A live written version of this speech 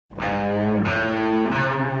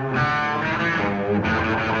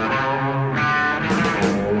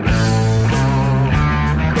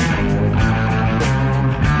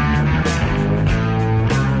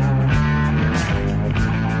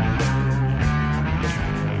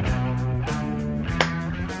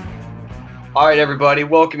All right, everybody,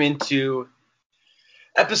 welcome into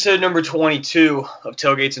episode number 22 of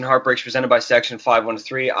Tailgates and Heartbreaks presented by Section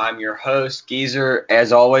 513. I'm your host, Geezer.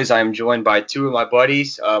 As always, I'm joined by two of my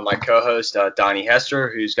buddies, my co-host, Donnie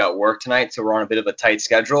Hester, who's got work tonight, so we're on a bit of a tight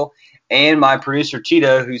schedule, and my producer,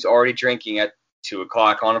 Tito, who's already drinking at 2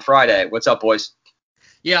 o'clock on a Friday. What's up, boys?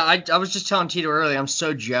 Yeah, I was just telling Tito earlier, I'm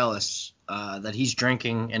so jealous that he's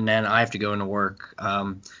drinking and then I have to go into work.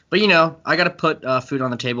 But, you know, I got to put food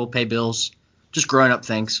on the table, pay bills, just growing up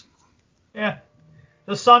things. Yeah.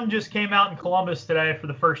 The sun just came out in Columbus today for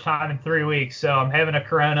the first time in 3 weeks, so I'm having a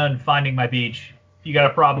Corona and finding my beach. If you got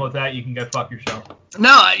a problem with that, you can go fuck yourself.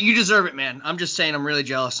 No, you deserve it, man. I'm just saying I'm really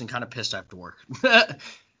jealous and kind of pissed I have to work.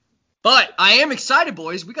 But I am excited,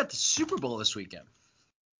 boys. We got the Super Bowl this weekend.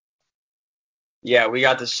 Yeah, we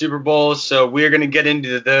got the Super Bowl, so we're going to get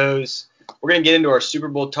into those. We're going to get into our Super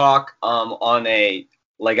Bowl talk on a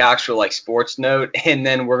actual sports note, and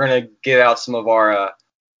then we're going to get out some of our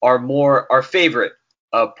favorite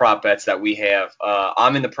prop bets that we have.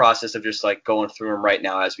 I'm in the process of just going through them right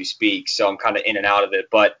now as we speak, so I'm kind of in and out of it.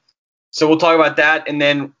 But so we'll talk about that, and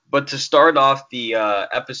then but to start off the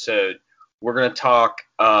episode, we're going to talk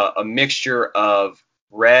a mixture of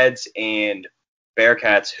Reds and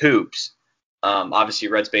Bearcats hoops. Obviously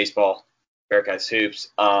Reds baseball, Bearcats hoops.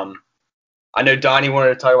 I know Donnie wanted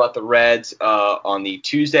to talk about the Reds on the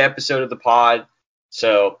Tuesday episode of the pod.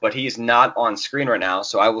 But he's not on screen right now,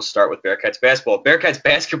 so I will start with Bearcats basketball. Bearcats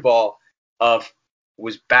basketball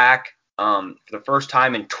was back for the first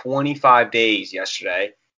time in 25 days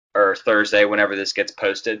yesterday, or Thursday, whenever this gets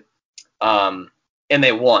posted. And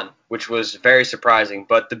they won, which was very surprising.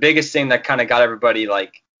 But the biggest thing that kind of got everybody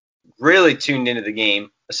really tuned into the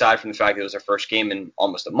game, aside from the fact that it was their first game in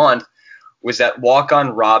almost a month, was that walk-on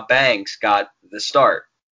Rob Banks got the start.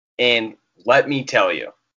 And let me tell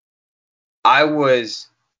you, I was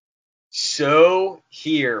so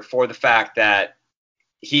here for the fact that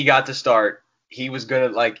he got to start. He was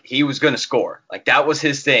gonna score. That was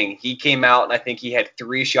his thing. He came out and I think he had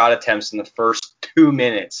 3 shot attempts in the first 2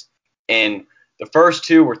 minutes. And the first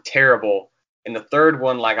 2 were terrible. And the third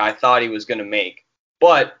one, I thought he was gonna make.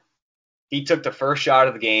 But he took the first shot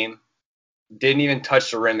of the game, didn't even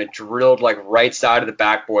touch the rim. It drilled right side of the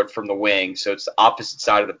backboard from the wing. So it's the opposite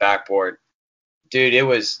side of the backboard. Dude, it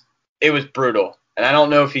was brutal. And I don't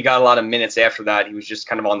know if he got a lot of minutes after that. He was just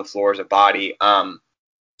kind of on the floor as a body. The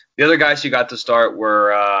other guys who got to start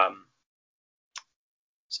were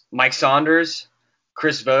Mike Saunders,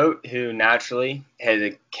 Chris Vogt, who naturally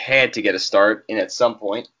had to get a start in at some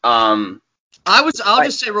point. I'll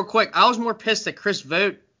just say real quick, I was more pissed that Chris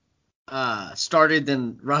Vogt started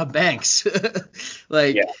than Rob Banks.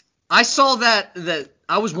 Yeah. I saw that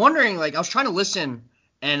I was wondering, I was trying to listen.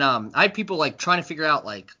 And I had people trying to figure out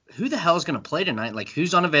who the hell is going to play tonight,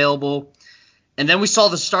 who's unavailable. And then we saw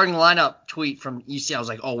the starting lineup tweet from EC. I was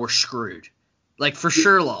like, oh, we're screwed, for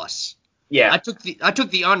sure loss. Yeah. I took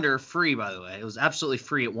the under free, by the way. It was absolutely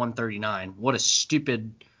free at 139. What a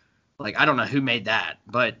stupid I don't know who made that,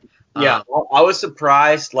 but yeah, I was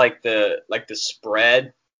surprised the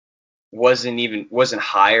spread wasn't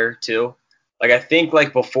higher too. I think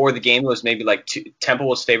before the game it was maybe Temple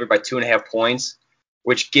was favored by 2.5 points.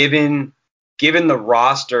 Which, given the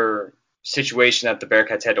roster situation that the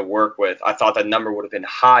Bearcats had to work with, I thought that number would have been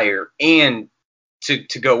higher. And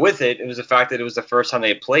to go with it, it was the fact that it was the first time they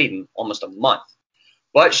had played in almost a month.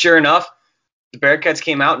 But sure enough, the Bearcats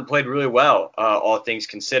came out and played really well, all things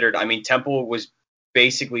considered. I mean, Temple was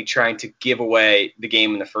basically trying to give away the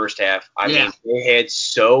game in the first half. I mean, they had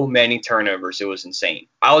so many turnovers, it was insane.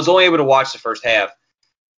 I was only able to watch the first half.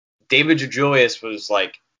 David Julius was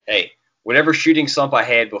hey, whatever shooting slump I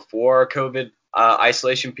had before COVID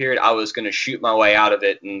isolation period, I was going to shoot my way out of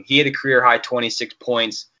it. And he had a career high 26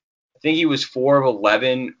 points. I think he was 4 of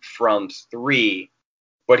 11 from 3,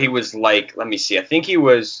 but he was let me see. I think he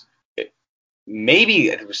was I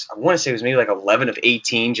want to say it was maybe 11 of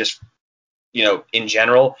 18 just, in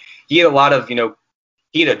general. He had a lot of,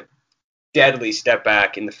 he had a deadly step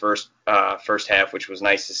back in the first half, which was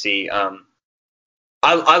nice to see.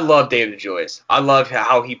 I love David Julius. I love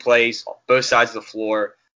how he plays both sides of the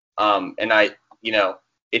floor. And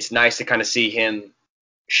it's nice to kind of see him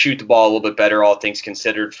shoot the ball a little bit better, all things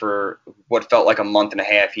considered. For what felt like a month and a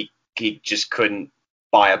half, he just couldn't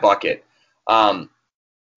buy a bucket.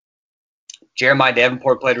 Jeremiah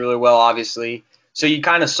Davenport played really well, obviously. So you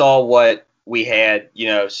kind of saw what we had,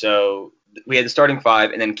 so we had the starting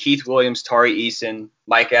 5, and then Keith Williams, Tari Eason,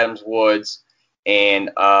 Mike Adams-Woods, and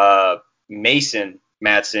Mason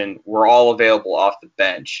Matson were all available off the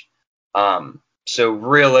bench. So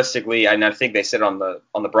realistically, and I think they said on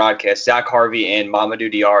the broadcast, Zach Harvey and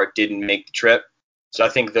Mamadou Diarra didn't make the trip. So I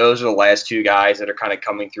think those are the last two guys that are kind of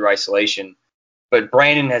coming through isolation. But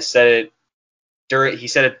Brandon has said it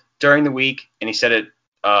during the week, and he said it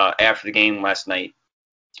after the game last night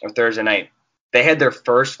or Thursday night. They had their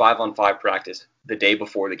first 5-on-5 practice the day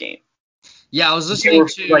before the game. Yeah, I was listening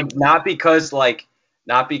to like not because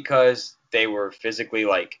they were physically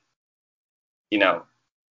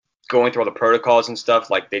going through all the protocols and stuff,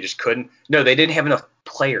 like they just couldn't. No, they didn't have enough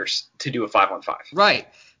players to do a 5-on-5. Right.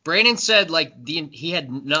 Brandon said he had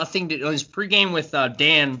nothing to do. On his pregame with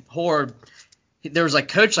Dan Horde, there was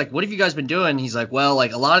coach, what have you guys been doing? He's like, well,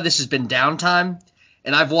 a lot of this has been downtime,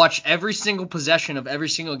 and I've watched every single possession of every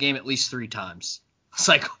single game at least 3 times.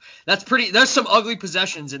 It's there's some ugly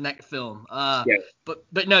possessions in that film. Yeah. But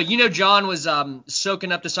no, John was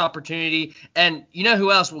soaking up this opportunity. And you know who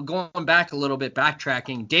else? Well, going back a little bit,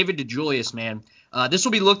 backtracking, David DeJulius, man. This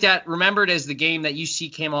will be remembered as the game that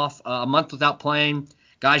UC came off a month without playing,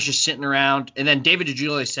 guys just sitting around. And then David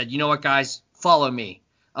DeJulius said, you know what, guys, follow me.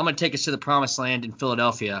 I'm going to take us to the promised land in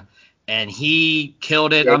Philadelphia. And he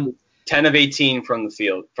killed it. 10 of 18 from the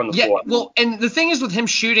field, from the floor. Well, and the thing is with him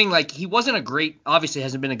shooting, he wasn't obviously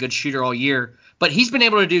hasn't been a good shooter all year, but he's been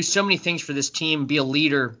able to do so many things for this team, be a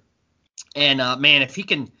leader. And, man, if he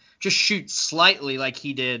can just shoot slightly like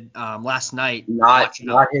he did last night. Not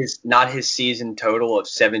his season total of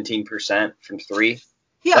 17% from 3.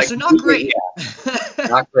 Yeah, so not great. Yeah,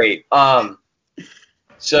 not great.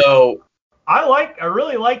 So I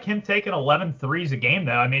really like him taking 11 threes a game,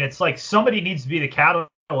 though. I mean, it's somebody needs to be the catalyst.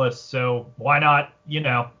 So why not,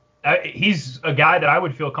 he's a guy that I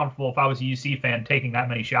would feel comfortable if I was a UC fan taking that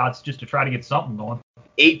many shots just to try to get something going.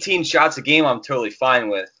 18 shots a game I'm totally fine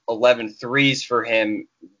with. 11 threes for him,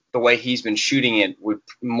 the way he's been shooting it, would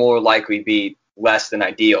more likely be less than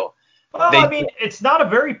ideal. Well, it's not a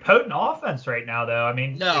very potent offense right now, though. I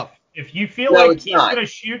mean, no. If you feel he's going to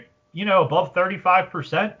shoot, above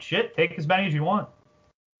 35%, shit, take as many as you want.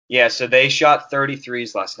 Yeah, so they shot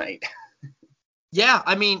 33s last night. Yeah,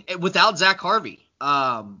 without Zach Harvey.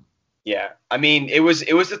 Yeah, it was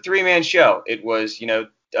a 3-man show. It was,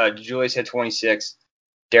 Julius had 26,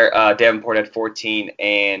 Davenport had 14,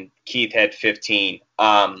 and Keith had 15.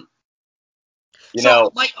 And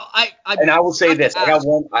I will say this: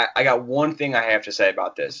 I got one thing I have to say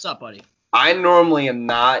about this. What's up, buddy? I normally am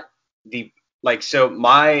not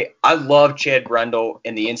I love Chad Brendel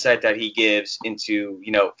and the insight that he gives into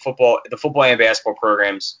the football and basketball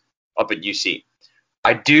programs up at UC.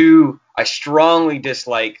 I strongly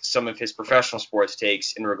dislike some of his professional sports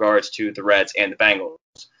takes in regards to the Reds and the Bengals.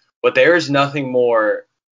 But there is nothing more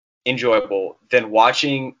enjoyable than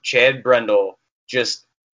watching Chad Brendel just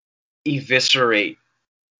eviscerate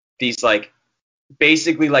these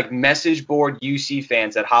basically message board UC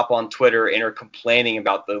fans that hop on Twitter and are complaining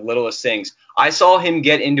about the littlest things. I saw him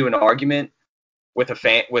get into an argument with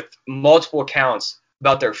with multiple accounts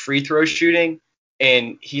about their free throw shooting.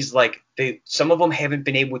 And he's some of them haven't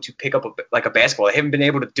been able to pick up a basketball. They haven't been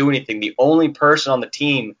able to do anything. The only person on the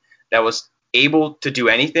team that was able to do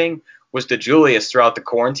anything was DeJulius throughout the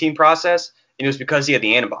quarantine process, and it was because he had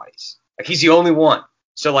the antibodies. He's the only one.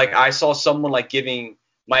 So I saw someone giving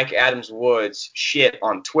Mike Adams-Woods shit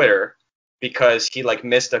on Twitter because he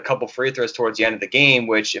missed a couple free throws towards the end of the game,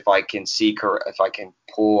 which if I can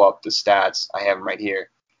pull up the stats, I have them right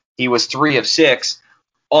here. He was 3 of 6.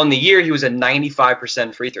 On the year, he was a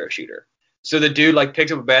 95% free throw shooter. So the dude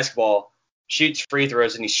picks up a basketball, shoots free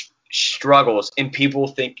throws, and he struggles, and people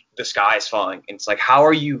think the sky is falling. And it's how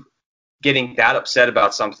are you getting that upset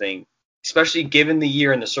about something, especially given the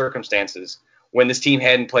year and the circumstances, when this team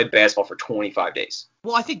hadn't played basketball for 25 days?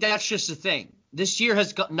 Well, I think that's just the thing. This year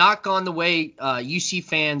has not gone the way UC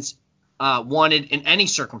fans wanted in any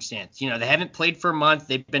circumstance. They haven't played for a month.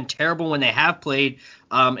 They've been terrible when they have played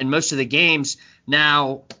in most of the games.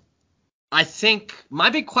 Now, I think my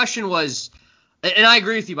big question was, and I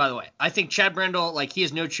agree with you, by the way. I think Chad Brendel, he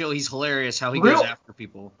has no chill. He's hilarious how he goes after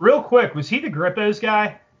people. Real quick, was he the Grippos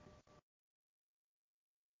guy?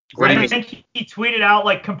 I think he tweeted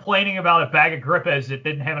out complaining about a bag of Grippos that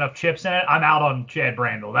didn't have enough chips in it. I'm out on Chad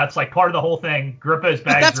Brendel. That's part of the whole thing. Grippos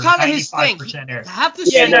bags that's are 95% his thing. air. Have to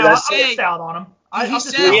say out on him. He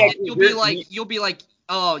said you'll be like,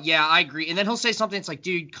 oh yeah, I agree, and then he'll say something. It's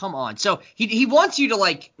dude, come on. So he wants you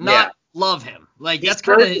to not love him. That's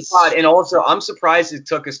kind of his. And also, I'm surprised it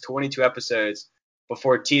took us 22 episodes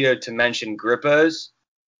before Tito to mention Grippos.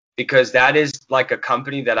 because that is like a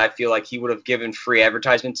company that I feel like he would have given free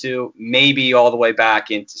advertisement to, maybe all the way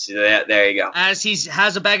back into that. There you go. As he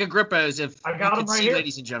has a bag of Grippos, if I got you him could right see, here.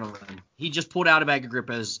 ladies and gentlemen. He just pulled out a bag of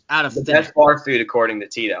Grippos out of The thin best bar food according to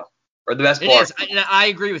Tito, or the best It bar. is. I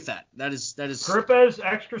agree with that. That is. Grippos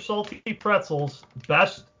extra salty pretzels,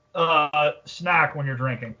 best snack when you're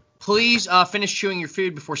drinking. Please finish chewing your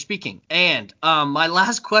food before speaking. And my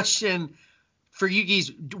last question for you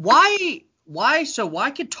guys: why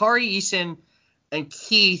could Tari Eason and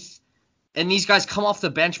Keith and these guys come off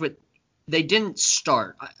the bench, but they didn't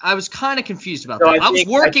start? I was kind of confused about that. I was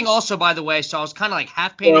working also, by the way, so I was kind of like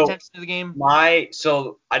half paying attention to the game.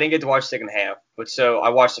 So I didn't get to watch the second half, but so I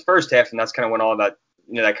watched the first half, and that's kind of when all that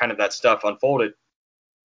that stuff unfolded.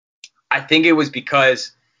 I think it was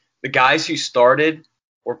because the guys who started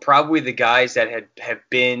were probably the guys that have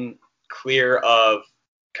been clear of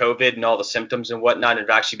COVID and all the symptoms and whatnot, and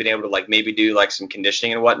have actually been able to like maybe do like some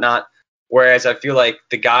conditioning and whatnot. Whereas I feel like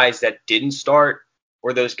the guys that didn't start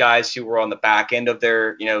were those guys who were on the back end of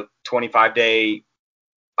their 25-day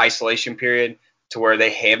isolation period, to where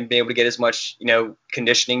they haven't been able to get as much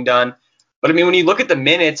conditioning done. But I mean, when you look at the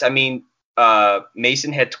minutes, I mean,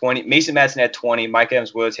 Mason Madsen had 20, Mike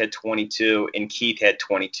Adams-Woods had 22, and Keith had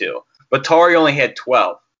 22. But Tari only had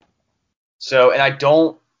 12. So,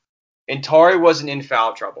 and Tari wasn't in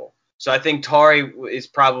foul trouble. So I think Tari is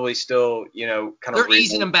probably still, kind of. They're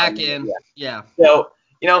easing him back in. Yeah. So,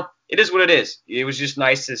 it is what it is. It was just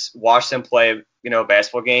nice to watch them play, a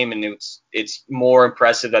basketball game, and it's more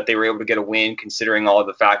impressive that they were able to get a win considering all of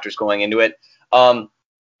the factors going into it.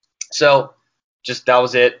 So just that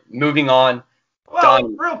was it. Moving on. Well,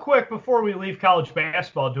 real quick before we leave college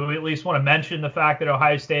basketball, do we at least want to mention the fact that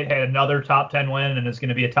Ohio State had another top 10 win and is going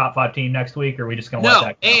to be a top 5 team next week, or are we just going to let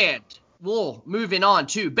that go? And we'll moving on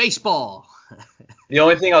to baseball. The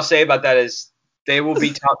only thing I'll say about that is they will be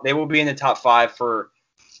in the top 5 for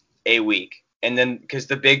a week, and then because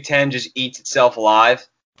the Big Ten just eats itself alive,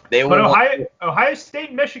 Ohio State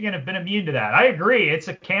and Michigan have been immune to that. I agree, it's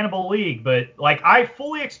a cannibal league, but like I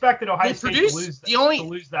fully expected Ohio State to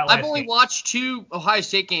lose that. I've only watched 2 Ohio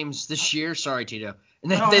State games this year. Sorry, Tito,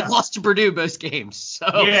 and they lost to Purdue both games.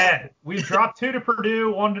 So yeah, we've dropped 2 to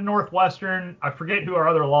Purdue, 1 to Northwestern. I forget who our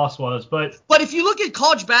other loss was, but if you look at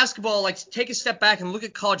college basketball, like take a step back and look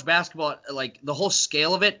at college basketball, like the whole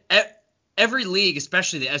scale of it. Every league,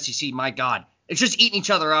 especially the SEC, my God, it's just eating each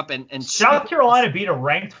other up. And South Carolina beat a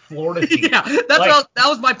ranked Florida team. Yeah, that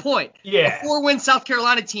was my point. Yeah, a 4-win South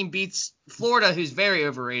Carolina team beats Florida, who's very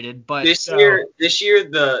overrated. But this year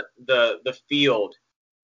the field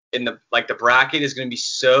in the bracket is going to be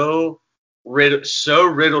so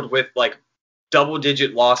riddled with like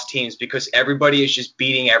double-digit loss teams because everybody is just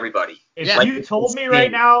beating everybody. If you told me right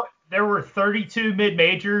now there were 32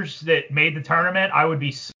 mid-majors that made the tournament, I would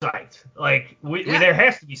be psyched. Like, there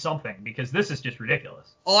has to be something because this is just ridiculous.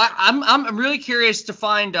 Oh, I'm really curious to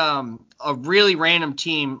find a really random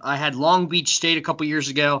team. I had Long Beach State a couple years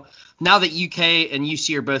ago. Now that UK and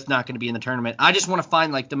UC are both not going to be in the tournament, I just want to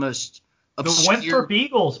find like the most obscure. The Winthrop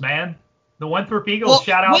Eagles, man. The Winthrop Eagles.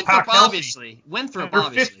 Shout out Pat Kelsey. Winthrop,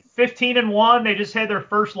 obviously. 15-1. They just had their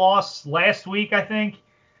first loss last week, I think.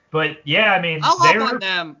 But yeah, I mean, I'll hop on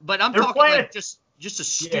them, but I'm talking like just a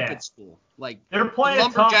stupid school, like they're playing the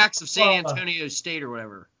Lumberjacks of San Antonio State or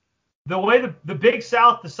whatever. The way the Big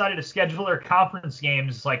South decided to schedule their conference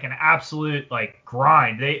games is like an absolute like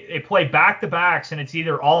grind. They play back-to-backs, and it's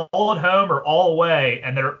either all at home or all away,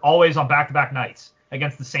 and they're always on back-to-back nights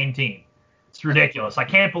against the same team. It's ridiculous. I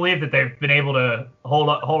can't believe that they've been able to hold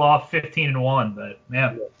off 15-1, but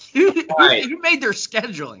yeah. Who made their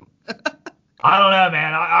scheduling? I don't know,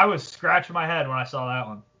 man. I was scratching my head when I saw that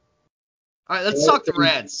one. All right, let's talk the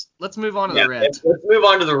Reds. Let's move on to the Reds. Let's move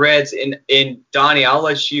on to the Reds. And Donnie, I'll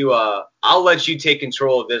let you take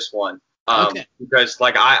control of this one. Okay. Because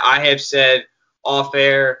like I have said off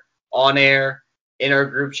air, on air, in our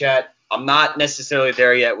group chat, I'm not necessarily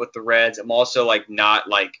there yet with the Reds. I'm also not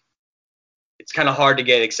it's kind of hard to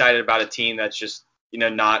get excited about a team that's just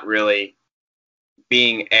not really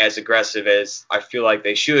being as aggressive as I feel like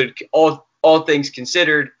they should. All things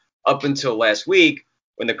considered, up until last week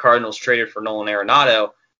when the Cardinals traded for Nolan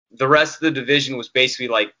Arenado, the rest of the division was basically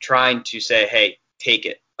trying to say, hey, take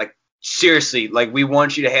it. Seriously, we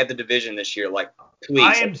want you to have the division this year. Please.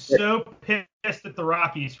 I am so pissed at the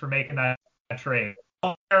Rockies for making that trade.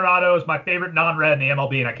 Nolan Arenado is my favorite non-red in the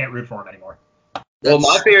MLB, and I can't root for him anymore. Well,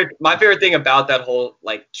 my favorite thing about that whole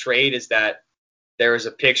trade is that there was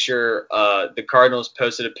a picture. The Cardinals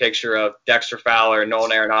posted a picture of Dexter Fowler and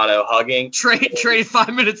Nolan Arenado hugging. Trade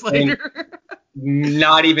 5 minutes later.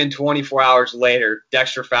 Not even 24 hours later,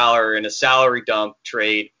 Dexter Fowler in a salary dump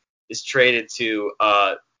trade is traded to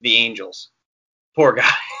the Angels. Poor guy.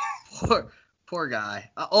 Poor guy.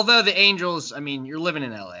 Although the Angels, I mean, you're living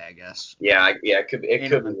in LA, I guess. Yeah, it could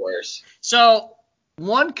be worse. So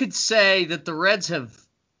one could say that the Reds have.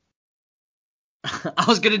 I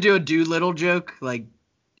was gonna do a Doolittle joke, like,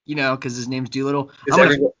 because his name's Doolittle.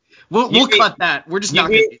 We'll cut that. We're just not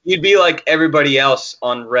gonna. You'd be like everybody else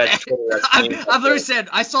on Reds Twitter. I've already said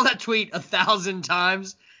I saw that tweet 1,000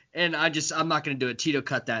 times, and I'm not gonna do it. Tito,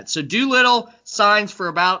 cut that. So Doolittle signs for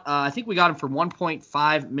about I think we got him for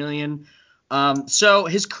 $1.5 million. So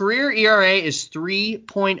his career ERA is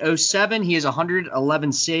 3.07. He has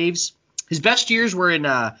 111 saves. His best years were in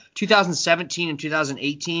 2017 and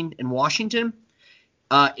 2018 in Washington.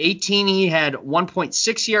 18 he had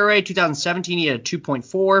 1.6 ERA. 2017 he had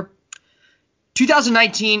 2.4.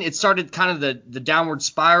 2019 it started kind of the downward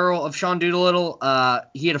spiral of Sean Doolittle.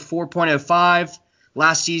 He had a 4.05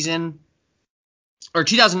 last season. Or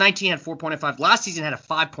 2019 had 4.05. Last season had a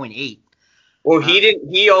 5.8. Well,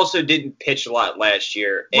 he also didn't pitch a lot last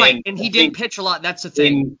year. Right, and he didn't pitch a lot. That's the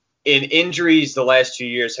thing. In injuries, the last 2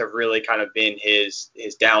 years have really kind of been his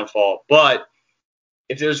downfall. But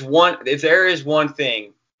if there is one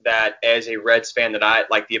thing that, as a Reds fan, that I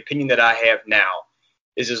like, the opinion that I have now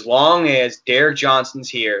is, as long as Derek Johnson's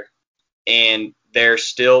here and they're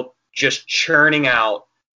still just churning out,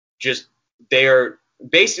 they're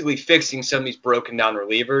basically fixing some of these broken down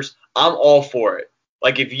relievers, I'm all for it.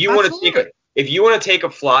 Like, if you want to take a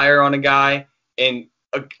flyer on a guy, and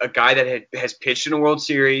a guy that has pitched in a World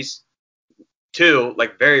Series too,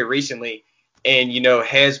 like very recently, and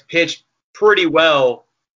has pitched pretty well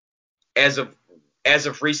as of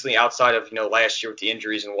recently, outside of last year with the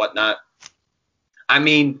injuries and whatnot. I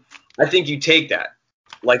mean, I think you take that.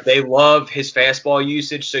 Like, they love his fastball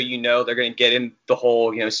usage, so they're going to get in the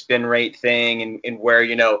whole spin rate thing, and where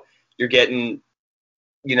you're getting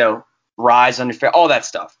rise on your all that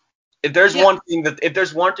stuff. If there's one thing that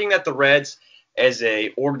the Reds as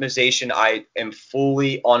a organization, I am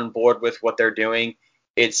fully on board with what they're doing,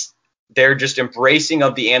 they're just embracing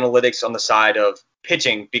of the analytics on the side of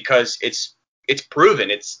pitching, because it's proven.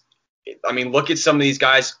 Look at some of these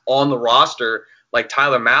guys on the roster, like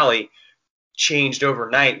Tyler Mahle, changed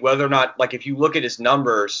overnight. Whether or not, like, if you look at his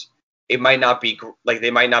numbers, they might not be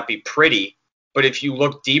pretty, but if you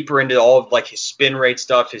look deeper into all of, like, his spin rate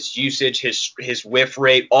stuff, his usage, his whiff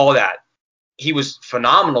rate, all that, he was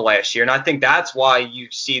phenomenal last year. And I think that's why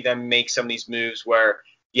you see them make some of these moves where,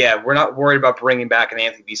 we're not worried about bringing back an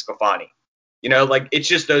Anthony DeSclafani. Like, it's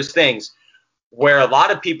just those things where a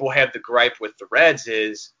lot of people have the gripe with the Reds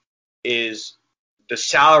is the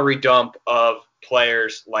salary dump of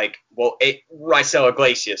players like, Raisel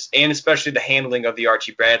Iglesias, and especially the handling of the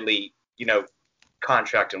Archie Bradley,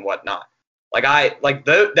 contract and whatnot.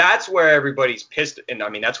 That's where everybody's pissed, and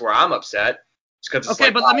that's where I'm upset. Okay,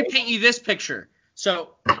 but let me paint you this picture.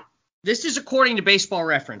 So this is according to Baseball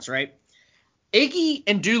Reference, right? Iggy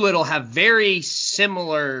and Doolittle have very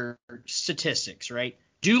similar statistics, right?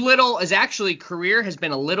 Doolittle is actually career has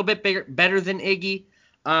been a little bit better than Iggy.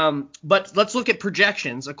 But let's look at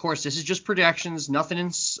projections. Of course, this is just projections, nothing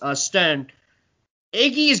in stone.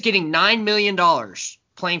 Iggy is getting $9 million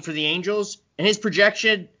playing for the Angels, and his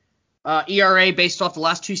projection ERA based off the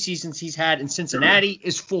last 2 seasons he's had in Cincinnati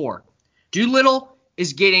is 4. Doolittle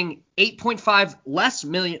is getting 8.5 less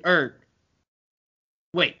million,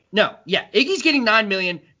 Iggy's getting $9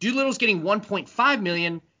 million, Doolittle's getting $1.5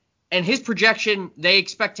 million, and his projection, they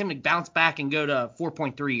expect him to bounce back and go to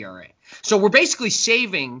 4.3 ERA. So we're basically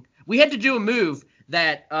saving. We had to do a move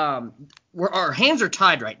that our hands are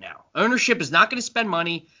tied right now. Ownership is not going to spend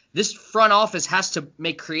money. This front office has to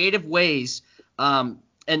make creative ways. And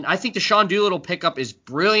I think the Sean Doolittle pickup is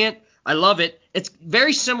brilliant. I love it. It's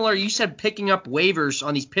very similar. You said picking up waivers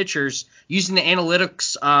on these pitchers using the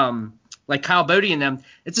analytics like Kyle Bodie and them.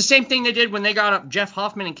 It's the same thing they did when they got up Jeff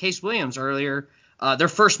Hoffman and Case Williams earlier. Their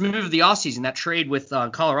first move of the offseason, that trade with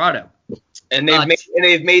Colorado. And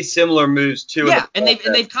they've made similar moves too. Yeah, and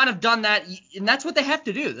they've kind of done that, and that's what they have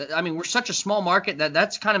to do. We're such a small market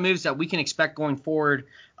that's kind of moves that we can expect going forward.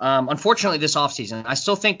 Unfortunately, this offseason, I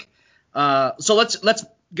still think. So let's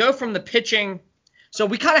go from the pitching. So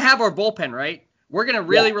we kind of have our bullpen, right? We're gonna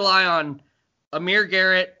really rely on Amir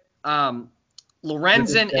Garrett, Lorenzen.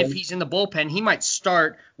 If he's in the bullpen, he might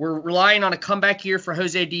start. We're relying on a comeback year for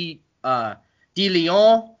Jose De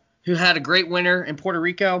Leon, who had a great winter in Puerto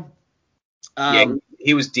Rico.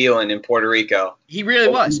 He was dealing in Puerto Rico. He really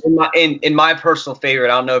was. In my personal favorite,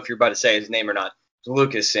 I don't know if you're about to say his name or not,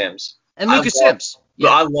 Lucas Sims. And Lucas Sims. Yeah.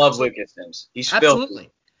 I love Lucas Sims. He's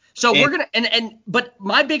absolutely. So we're gonna but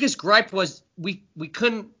my biggest gripe was we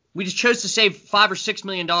couldn't We just chose to save $5 or $6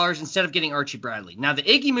 million instead of getting Archie Bradley. Now, the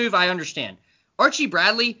Iggy move, I understand. Archie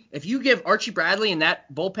Bradley, if you give Archie Bradley in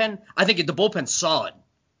that bullpen, I think the bullpen's solid,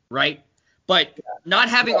 right? But not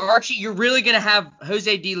having Archie, you're really going to have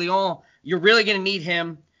Jose De Leon. You're really going to need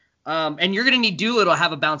him. And you're going to need Doolittle to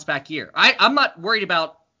have a bounce-back year. I'm not worried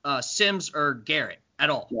about Sims or Garrett at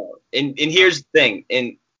all. No. And here's the thing.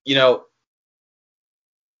 And, you know,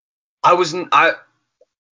 I'm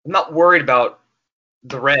not worried about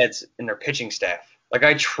the Reds and their pitching staff. Like,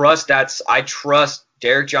 I trust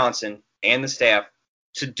Derek Johnson and the staff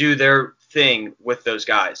to do their thing with those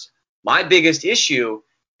guys. My biggest issue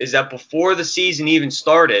is that before the season even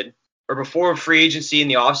started, or before free agency and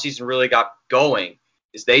the offseason really got going,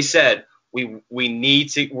 is they said we're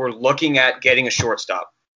looking at getting a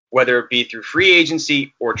shortstop, whether it be through free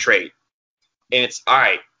agency or trade. And it's all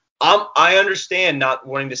right. I understand not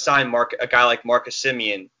wanting to sign a guy like Marcus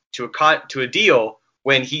Semien to a deal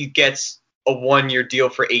when he gets a 1-year deal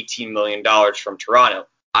for $18 million from Toronto.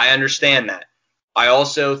 I understand that. I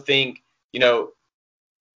also think, you know,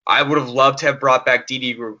 I would have loved to have brought back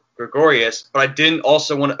Didi Gregorius, but I didn't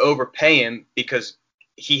also want to overpay him because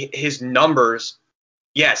his numbers,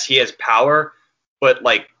 yes, he has power, but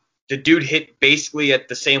like the dude hit basically at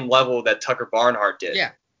the same level that Tucker Barnhart did.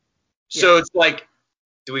 Yeah. So it's like,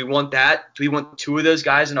 do we want that? Do we want two of those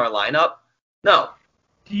guys in our lineup? No.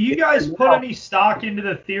 Do you guys put any stock into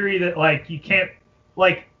the theory that, like, you can't,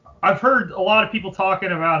 like, I've heard a lot of people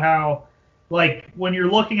talking about how, like, when you're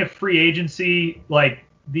looking at free agency, like,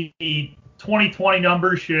 the 2020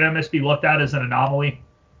 numbers should almost be looked at as an anomaly,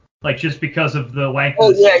 like, just because of the length of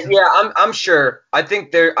the season. I'm sure. I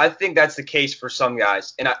think that's the case for some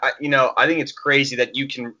guys. And I think it's crazy that you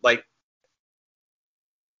can, like,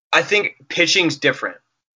 I think pitching's different.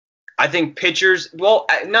 I think pitchers,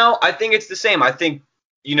 I think it's the same. I think,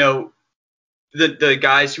 you know, the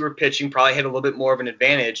guys who are pitching probably had a little bit more of an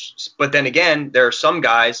advantage. But then again, there are some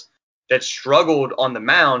guys that struggled on the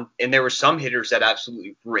mound, and there were some hitters that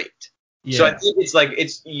absolutely raked. Yeah. So I think it's like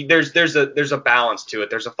there's a balance to it.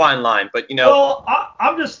 There's a fine line, but you know. Well,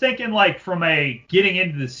 I'm just thinking like from a getting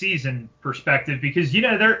into the season perspective, because you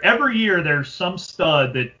know every year there's some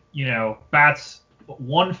stud that you know bats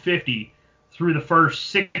 150 through the first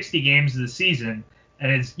 60 games of the season,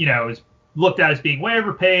 and is looked at as being way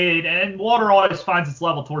overpaid, and water always finds its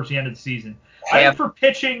level towards the end of the season. I think for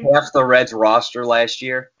pitching, half the Reds roster last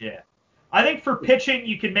year. Yeah. I think for pitching,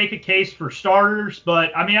 you can make a case for starters,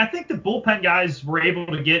 but, I mean, I think the bullpen guys were able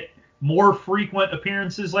to get more frequent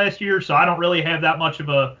appearances last year, so I don't really have that much of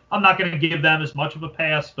I'm not going to give them as much of a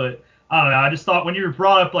pass, but I don't know. I just thought when you were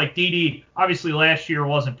brought up like Didi, obviously last year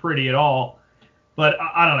wasn't pretty at all, but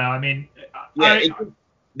I don't know. I mean,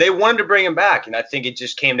 they wanted to bring him back, and I think it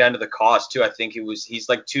just came down to the cost, too. I think he's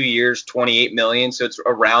like 2 years, $28 million, so it's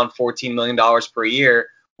around $14 million per year,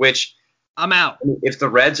 which – I'm out. If the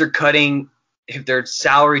Reds are if they're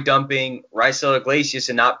salary dumping Raisel Iglesias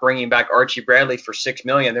and not bringing back Archie Bradley for $6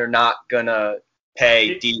 million, they're not gonna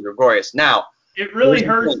pay Didi Gregorius. Now, it really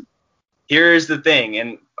hurts. Here's the thing,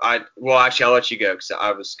 and actually, I'll let you go because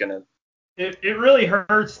I was gonna. It really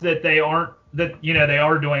hurts that they are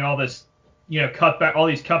doing all this, cutback, all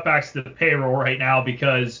these cutbacks to the payroll right now,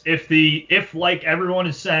 because if like everyone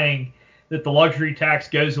is saying that the luxury tax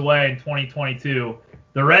goes away in 2022.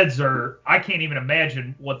 The Reds I can't even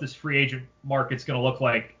imagine what this free agent market's going to look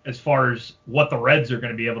like as far as what the Reds are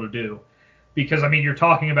going to be able to do. Because, I mean, you're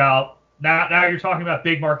talking about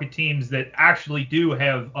big market teams that actually do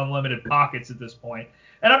have unlimited pockets at this point.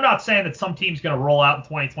 And I'm not saying that some team's going to roll out in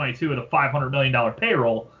 2022 with a $500 million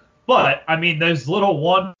payroll. But, I mean, those little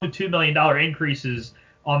 $1 to $2 million increases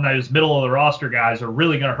on those middle of the roster guys are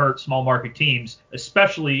really going to hurt small market teams,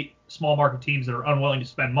 especially small market teams that are unwilling to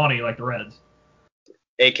spend money like the Reds.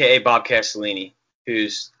 A.K.A. Bob Castellini,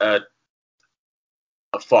 who's a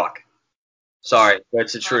fuck. Sorry,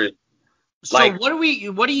 that's the truth. So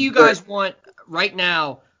what do you guys want right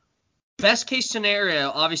now? Best case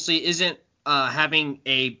scenario, obviously, isn't having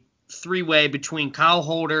a three-way between Kyle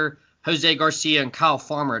Holder, Jose Garcia, and Kyle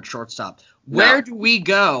Farmer at shortstop. Where do we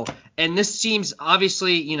go? And this seems,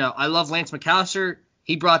 obviously, I love Lance McAllister.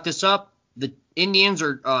 He brought this up. The Indians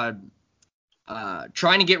are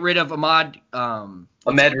trying to get rid of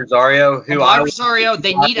Ahmed Rosario. Rosario.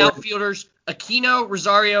 They need outfielders. Aquino,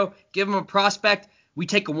 Rosario, give him a prospect. We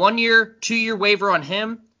take a 1-year, 2-year waiver on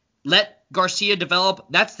him. Let Garcia develop.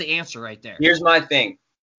 That's the answer right there. Here's my thing.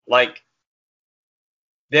 Like,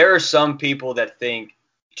 there are some people that think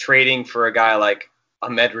trading for a guy like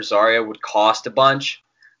Ahmed Rosario would cost a bunch.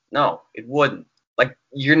 No, it wouldn't. Like,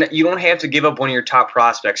 you don't have to give up one of your top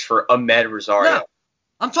prospects for Ahmed Rosario. No.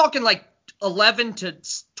 I'm talking like 11 to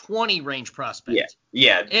 20 range prospect.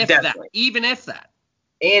 Yeah, If definitely. that, even if that.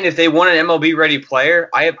 And if they want an MLB ready player,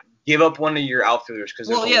 give up one of your outfielders because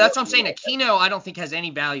Well, yeah, that's what I'm saying. Aquino, I don't think has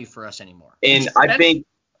any value for us anymore. And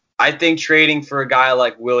I think trading for a guy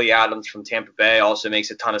like Willie Adams from Tampa Bay also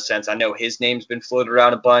makes a ton of sense. I know his name's been floated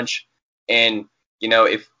around a bunch, and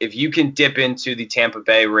if you can dip into the Tampa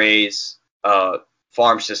Bay Rays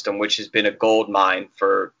farm system, which has been a gold mine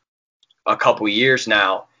for a couple years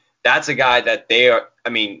now, that's a guy that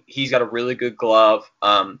he's got a really good glove.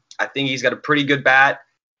 I think he's got a pretty good bat.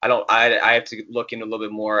 I have to look into a little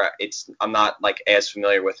bit more. I'm not like as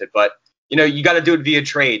familiar with it, but you got to do it via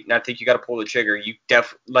trade, and I think you got to pull the trigger.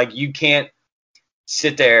 You can't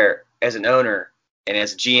sit there as an owner and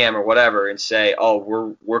as a GM or whatever and say,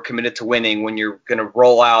 oh, we're committed to winning when you're going to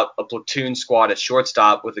roll out a platoon squad at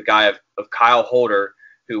shortstop with a guy of Kyle Holder,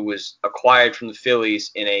 who was acquired from the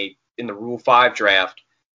Phillies in the Rule 5 draft,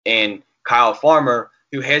 and Kyle Farmer,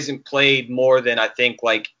 who hasn't played more than I think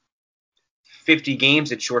like 50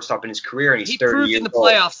 games at shortstop in his career, and he's 30 years old. He proved in the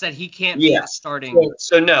playoffs that he can't be starting.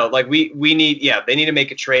 So no, like we need, they need to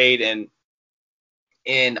make a trade,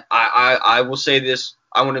 and I will say this.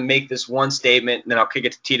 I want to make this one statement, and then I'll kick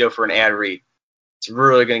it to Tito for an ad read. It's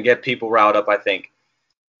really going to get people riled up, I think.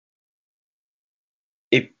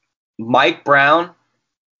 If Mike Brown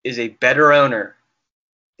is a better owner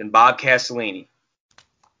than Bob Castellini,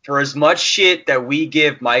 for as much shit that we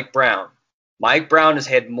give Mike Brown has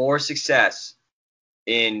had more success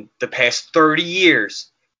in the past 30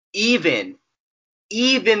 years, even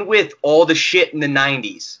with all the shit in the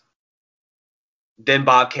 90s, than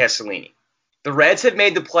Bob Castellini. The Reds have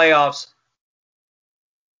made the playoffs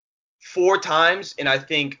 4 times in, I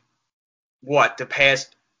think, the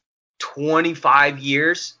past 25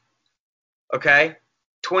 years? Okay?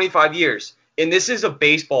 25 years. And this is a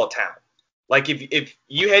baseball town. Like, if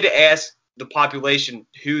you had to ask the population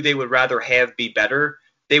who they would rather have be better,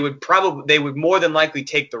 they would more than likely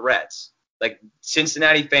take the Reds. Like,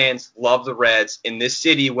 Cincinnati fans love the Reds. In this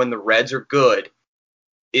city, when the Reds are good,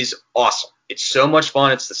 is awesome. It's so much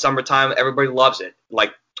fun. It's the summertime. Everybody loves it. Like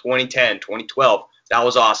 2010, 2012, that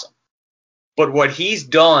was awesome. But what he's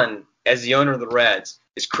done as the owner of the Reds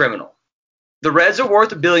is criminal. The Reds are worth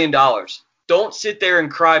 $1 billion. Don't sit there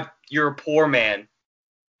and cry you're a poor man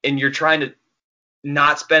and you're trying to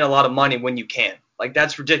not spend a lot of money when you can. Like,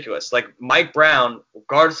 that's ridiculous. Like, Mike Brown,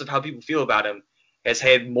 regardless of how people feel about him, has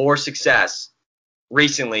had more success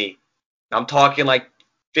recently. I'm talking like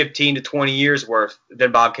 15 to 20 years worth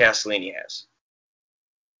than Bob Castellini has.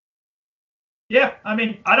 Yeah, I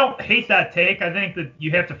mean, I don't hate that take. I think that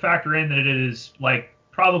you have to factor in that it is like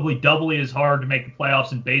probably doubly as hard to make the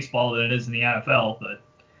playoffs in baseball than it is in the NFL. But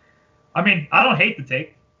I mean, I don't hate the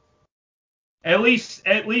take. At least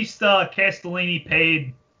Castellini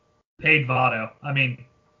paid Votto. I mean,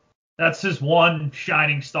 that's his one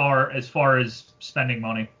shining star as far as spending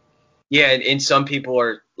money. Yeah, and some people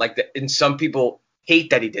are like that, and some people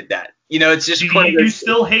hate that he did that. It's just you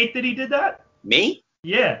still hate that he did that? Me?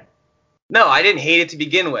 Yeah. No, I didn't hate it to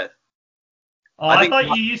begin with. Oh, I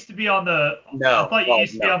thought you used to be on the. No. I thought you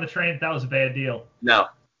used to be on the train that was a bad deal. No,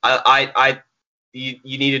 you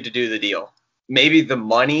needed to do the deal. Maybe the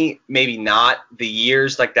money, maybe not. The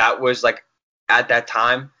years, like that was like at that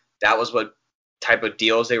time, that was what type of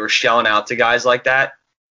deals they were shelling out to guys like that.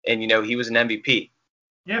 And he was an MVP.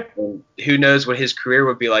 Yeah. And who knows what his career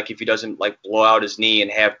would be like if he doesn't like blow out his knee and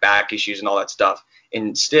have back issues and all that stuff.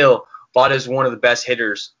 And still, Votto is one of the best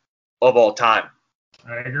hitters of all time.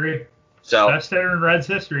 I agree. So best hitter in Reds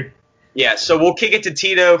history. Yeah. So we'll kick it to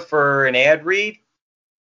Tito for an ad read,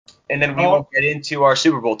 and then we will get into our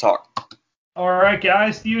Super Bowl talk. All right,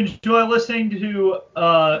 guys. Do you enjoy listening to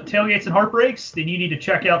Tailgates and Heartbreaks? Then you need to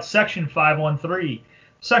check out Section 513.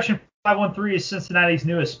 Section 513 is Cincinnati's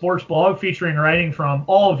newest sports blog featuring writing from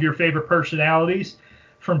all of your favorite personalities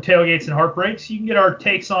from Tailgates and Heartbreaks. You can get our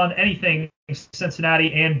takes on anything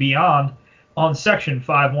Cincinnati and beyond on Section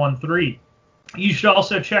 513. You should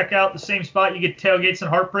also check out the same spot you get Tailgates and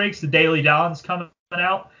Heartbreaks. The Daily Don's coming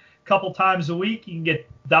out a couple times a week. You can get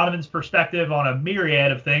Donovan's perspective on a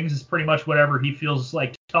myriad of things. It's pretty much whatever he feels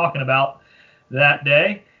like talking about that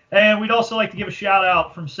day. And we'd also like to give a shout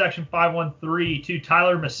out from Section 513 to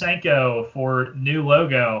Tyler Masenko for new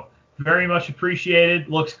logo. Very much appreciated.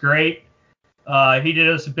 Looks great. He did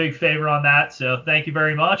us a big favor on that, so thank you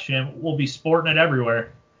very much, and we'll be sporting it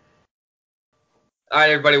everywhere. All right,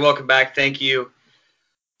 everybody, welcome back. Thank you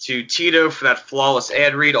to Tito for that flawless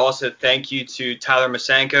ad read. Also, thank you to Tyler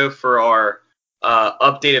Masenko for our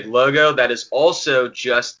updated logo. That is also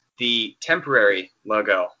just the temporary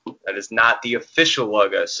logo. That is not the official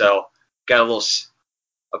logo. So got a little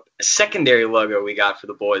a secondary logo we got for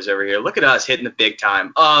the boys over here. Look at us hitting the big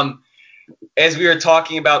time. As we were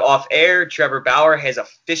talking about off air, Trevor Bauer has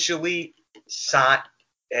officially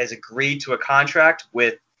has agreed to a contract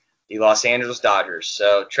with the Los Angeles Dodgers.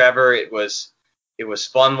 So Trevor, it was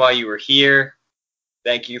fun while you were here.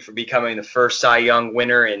 Thank you for becoming the first Cy Young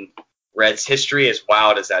winner in Reds history, as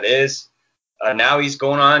wild as that is. Now he's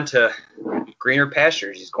going on to greener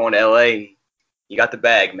pastures. He's going to L.A. You got the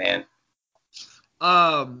bag, man.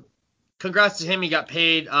 Congrats to him. He got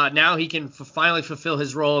paid. Now he can finally fulfill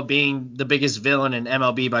his role of being the biggest villain in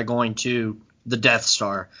MLB by going to the Death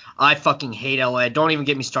Star. I fucking hate LA. Don't even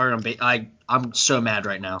get me started on I'm so mad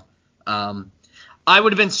right now. I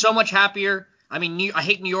would have been so much happier. I mean, I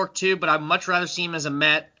hate New York too, but I'd much rather see him as a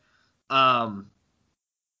Met.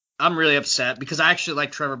 I'm really upset because I actually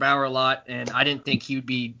like Trevor Bauer a lot, and I didn't think he would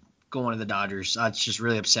be going to the Dodgers. It's just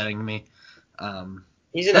really upsetting to me.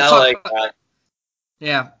 He's an LA guy.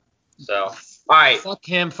 Yeah. So, all right. Fuck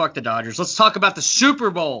him. Fuck the Dodgers. Let's talk about the Super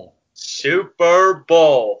Bowl. Super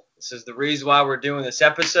Bowl. This is the reason why we're doing this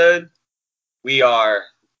episode. We are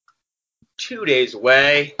 2 days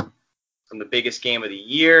away from the biggest game of the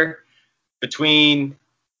year, between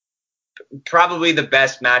probably the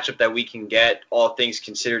best matchup that we can get, all things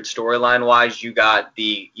considered, storyline wise. You got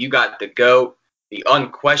the GOAT, the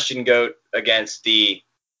unquestioned GOAT, against the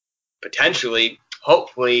potentially,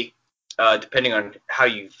 hopefully, depending on how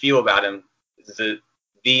you feel about him, the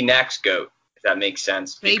next GOAT, if that makes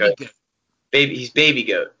sense. Baby GOAT. He's baby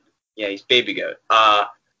GOAT. Yeah, he's baby GOAT.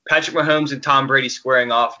 Patrick Mahomes and Tom Brady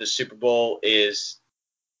squaring off in the Super Bowl is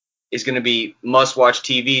going to be must-watch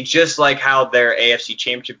TV, just like how their AFC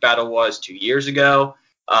Championship battle was 2 years ago.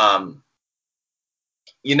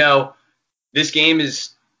 This game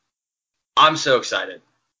is – I'm so excited.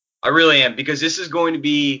 I really am, because this is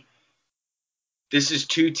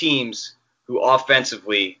two teams who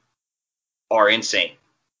offensively are insane.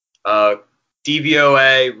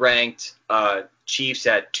 DVOA ranked Chiefs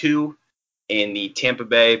at 2 and the Tampa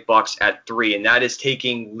Bay Bucks at 3, and that is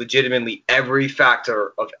taking legitimately every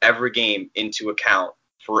factor of every game into account.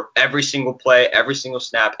 For every single play, every single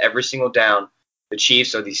snap, every single down, the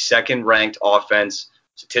Chiefs are the second-ranked offense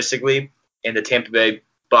statistically, and the Tampa Bay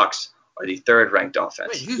Bucks are the third-ranked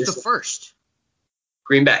offense. Wait, who's the first?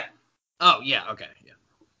 Green Bay. Oh, yeah, okay, yeah.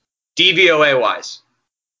 DVOA-wise,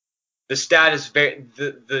 the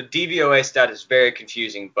DVOA stat is very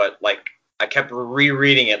confusing, but I kept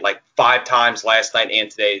rereading it 5 times last night and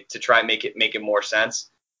today to try and make it more sense.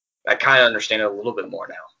 I kind of understand it a little bit more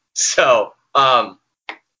now. So,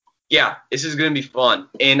 yeah, this is going to be fun.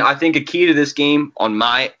 And I think a key to this game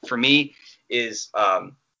for me is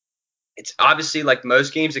it's obviously like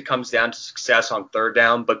most games, it comes down to success on third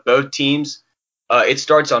down, but both teams, it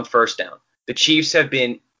starts on first down. The Chiefs have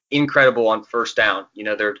been incredible on first down.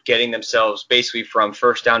 They're getting themselves basically from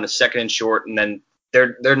first down to second and short, and then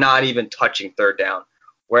they're not even touching third down.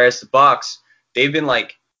 Whereas the Bucks, they've been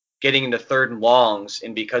getting into third and longs,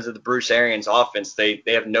 and because of the Bruce Arians offense, they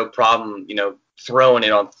have no problem, throwing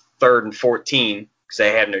it on 3rd and 14 because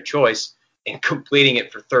they have no choice, and completing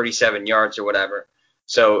it for 37 yards or whatever.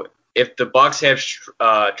 So if the Bucks have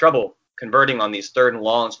trouble converting on these 3rd and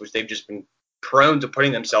longs, which they've just been prone to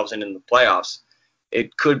putting themselves in the playoffs,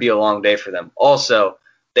 it could be a long day for them. Also,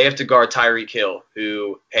 they have to guard Tyreek Hill,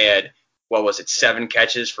 who had 7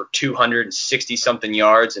 catches for 260-something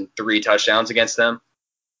yards and 3 touchdowns against them?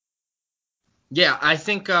 Yeah, I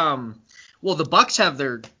think, the Bucks have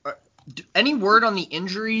their any word on the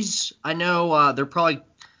injuries? I know they're probably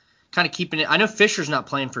kind of keeping it. I know Fisher's not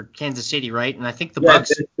playing for Kansas City, right? And I think the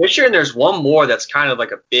Bucks. Fisher, and there's one more that's kind of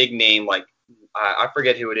like a big name, I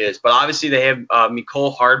forget who it is, but obviously they have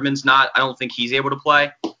Mecole Hardman's not. I don't think he's able to play.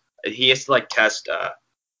 He has to test.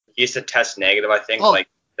 He has to test negative, I think.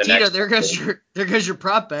 Tito, there goes your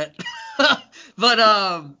prop bet. But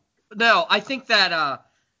no, I think that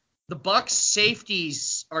the Bucks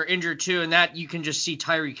safeties are injured too, and that you can just see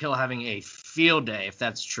Tyreek Hill having a field day if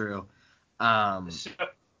that's true. What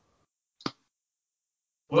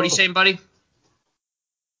are you saying, buddy?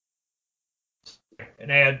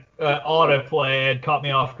 An autoplay had caught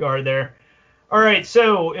me off guard there. All right,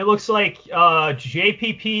 so it looks like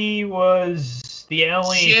JPP was the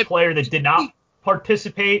only player that did not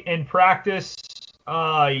participate in practice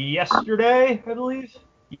yesterday, I believe.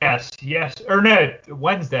 Yes, or no,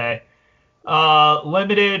 Wednesday.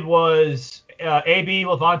 Limited was AB,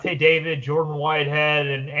 Levante David, Jordan Whitehead,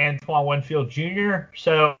 and Antoine Winfield Jr.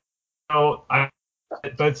 So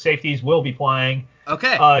both safeties will be playing.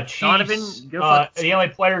 Okay. Chiefs, Donovan, the only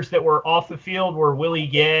players that were off the field were Willie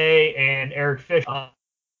Gay and Eric Fisher.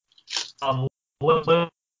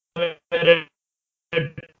 Limited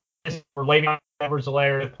for Le'Veon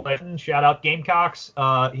Edwards-Helaire play. Shout out Gamecocks.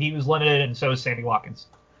 He was limited, and so is Sammy Watkins.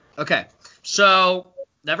 Okay, so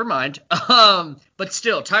never mind. But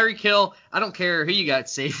still, Tyreek Hill. I don't care who you got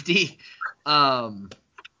safety. Tyreek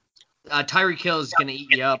Hill is gonna eat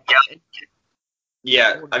you up.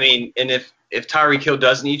 Yeah, I mean, and if Tyreek Hill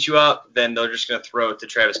doesn't eat you up, then they're just gonna throw it to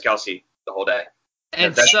Travis Kelce the whole day.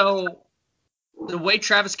 And so the way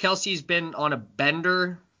Travis Kelce's been on a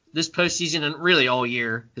bender this postseason and really all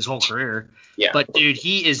year, his whole career. Yeah. But dude,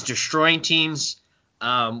 he is destroying teams.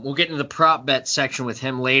 We'll get into the prop bet section with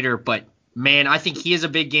him later, but man, I think he has a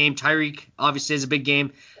big game. Tyreek obviously has a big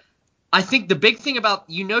game. I think the big thing about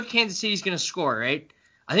Kansas City's going to score, right?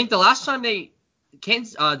 I think the last time the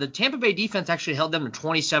Tampa Bay defense actually held them to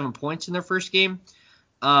 27 points in their first game.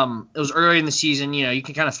 It was early in the season. You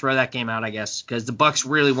can kind of throw that game out, I guess, because the Bucs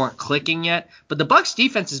really weren't clicking yet. But the Bucs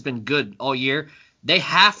defense has been good all year. They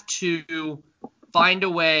have to find a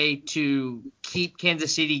way to keep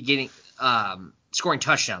Kansas City getting scoring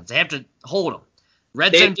touchdowns. They have to hold them.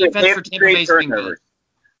 Red zone defense for Tampa Bay's been good.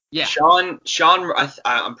 Yeah. Sean,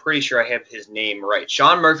 I'm pretty sure I have his name right.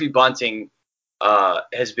 Sean Murphy Bunting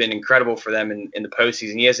has been incredible for them in the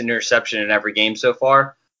postseason. He has an interception in every game so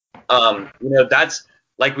far. That's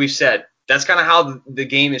like we've said. That's kind of how the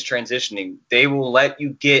game is transitioning. They will let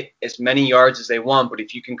you get as many yards as they want, but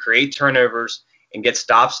if you can create turnovers and get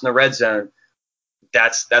stops in the red zone,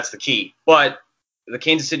 that's the key. But the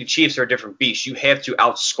Kansas City Chiefs are a different beast. You have to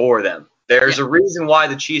outscore them. There's a reason why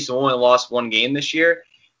the Chiefs have only lost one game this year,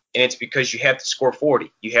 and it's because you have to score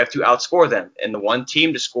 40. You have to outscore them. And the one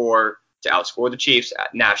team to outscore the Chiefs,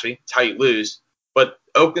 naturally, it's how you lose. But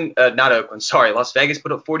Las Vegas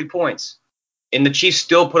put up 40 points. And the Chiefs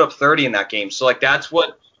still put up 30 in that game. So, that's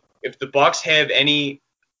what – if the Bucs have any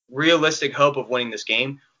realistic hope of winning this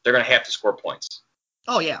game, they're going to have to score points.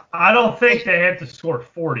 Oh, yeah. I don't think they have to score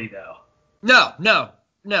 40, though. No,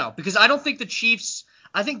 because I don't think the Chiefs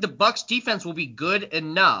 – I think the Bucs defense will be good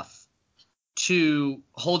enough to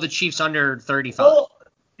hold the Chiefs under 35. Well,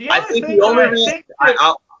 I think the only reason –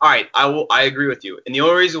 all right, I agree with you. And the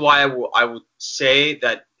only reason why I would say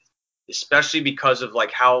that, especially because of,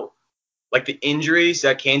 how – the injuries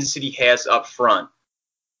that Kansas City has up front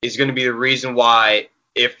is going to be the reason why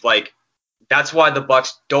that's why the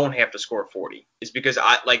Bucs don't have to score 40 is because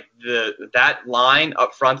that line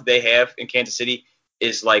up front that they have in Kansas City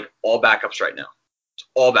is all backups right now. It's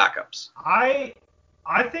all backups. I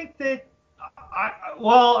think that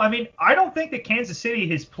I don't think that Kansas City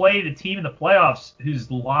has played a team in the playoffs whose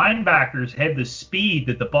linebackers have the speed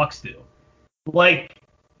that the Bucs do.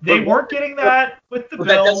 They weren't getting that with the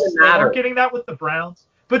Bills. They weren't getting that with the Browns.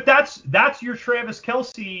 But that's your Travis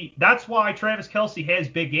Kelce. That's why Travis Kelce has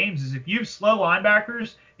big games. Is if you have slow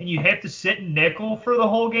linebackers and you have to sit in nickel for the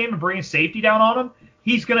whole game and bring a safety down on him,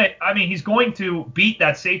 he's going to beat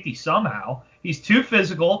that safety somehow. He's too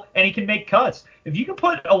physical and he can make cuts. If you can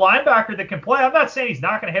put a linebacker that can play, I'm not saying he's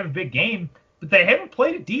not going to have a big game, but they haven't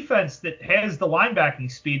played a defense that has the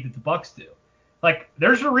linebacking speed that the Bucs do.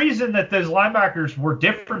 There's a reason that those linebackers were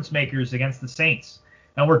difference makers against the Saints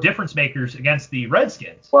and were difference makers against the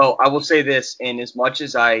Redskins. Well, I will say this, and as much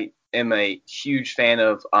as I am a huge fan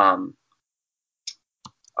of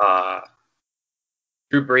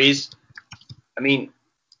Drew Brees,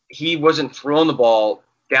 he wasn't throwing the ball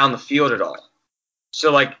down the field at all.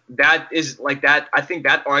 So, that is, that, I think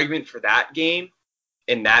that argument for that game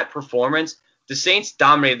and that performance, the Saints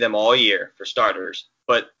dominated them all year for starters,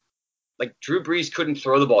 but Drew Brees couldn't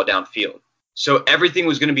throw the ball downfield. So everything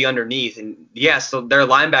was going to be underneath. And yes, so their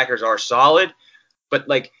linebackers are solid, but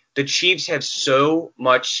the Chiefs have so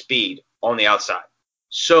much speed on the outside.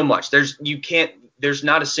 So much. There's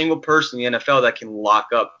not a single person in the NFL that can lock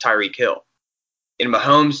up Tyreek Hill. And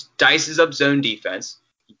Mahomes dices up zone defense.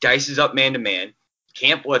 He dices up man-to-man.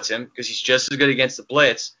 Can't blitz him because he's just as good against the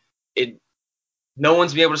blitz. No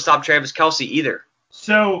one's been able to stop Travis Kelce either.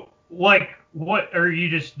 So, what are you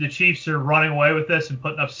just the Chiefs are running away with this and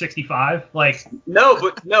putting up 65? No,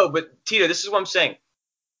 but Tito, this is what I'm saying.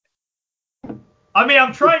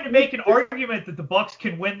 I'm trying to make an argument that the Bucs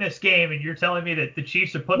can win this game, and you're telling me that the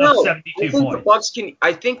Chiefs are putting up 72 points.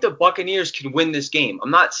 I think the Buccaneers can win this game.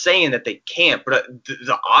 I'm not saying that they can't, but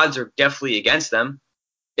the odds are definitely against them.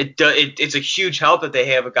 It's a huge help that they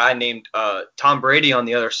have a guy named Tom Brady on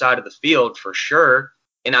the other side of the field for sure.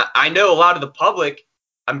 And I know a lot of the public.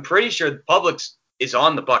 I'm pretty sure the public is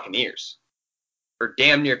on the Buccaneers, or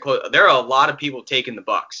damn near close. There are a lot of people taking the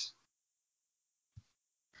Bucs.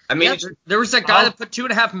 There was that guy that put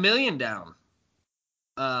 $2.5 million down.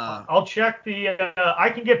 I'll check the.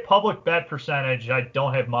 I can get public bet percentage. I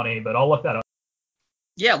don't have money, but I'll look that up.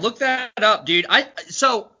 Yeah, look that up, dude.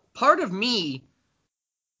 So part of me,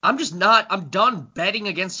 I'm done betting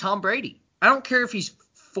against Tom Brady. I don't care if he's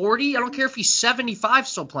 40. I don't care if he's 75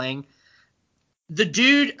 still playing. The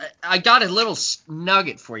dude, I got a little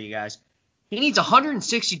nugget for you guys. He needs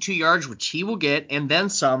 162 yards, which he will get, and then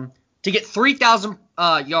some, to get 3,000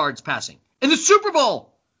 yards passing in the Super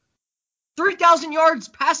Bowl. 3,000 yards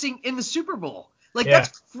passing in the Super Bowl. Like,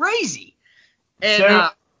 that's crazy.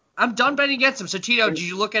 And I'm done betting against him. So, Tito, did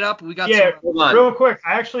you look it up? We got real quick.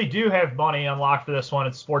 I actually do have money unlocked for this one.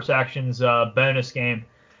 It's Sports Action's bonus game.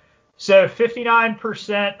 So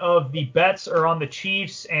 59% of the bets are on the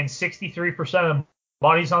Chiefs and 63% of the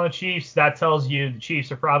money's on the Chiefs. That tells you the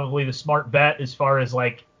Chiefs are probably the smart bet as far as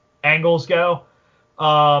like angles go.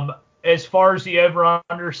 As far as the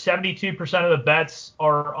over/under, 72% of the bets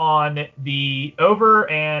are on the over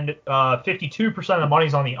and 52% of the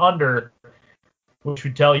money's on the under, which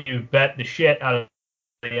would tell you bet the shit out of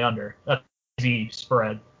the under. That's an easy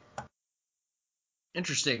spread.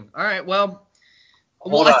 Interesting. All right. Well,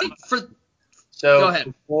 Hold I on. think So go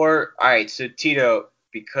ahead. all right. So Tito,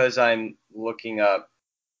 because I'm looking up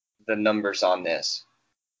the numbers on this,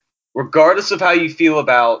 regardless of how you feel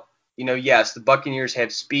about, yes, the Buccaneers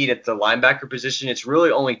have speed at the linebacker position. It's really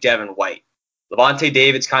only Devin White. Levante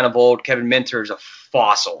David's kind of old. Kevin Minter is a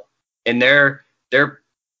fossil, and their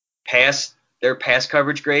pass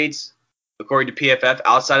coverage grades, according to PFF,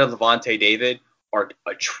 outside of Levante David, are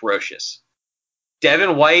atrocious.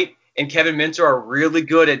 Devin White and Kevin Minter are really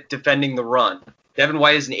good at defending the run. Devin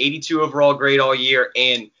White is an 82 overall grade all year,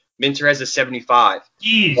 and Minter has a 75.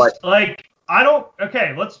 Jeez,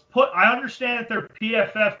 I understand that their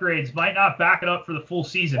PFF grades might not back it up for the full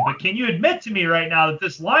season, but can you admit to me right now that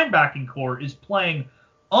this linebacking core is playing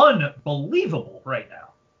unbelievable right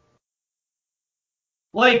now?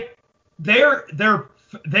 Like, they are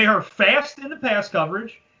fast in the pass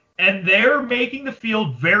coverage, and they're making the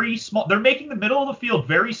field very small. They're making the middle of the field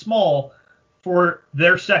very small for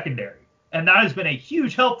their secondary. And that has been a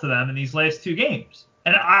huge help to them in these last two games.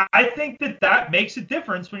 And I think that makes a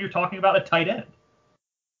difference when you're talking about a tight end.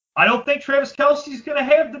 I don't think Travis Kelce's going to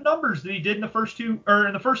have the numbers that he did in the first two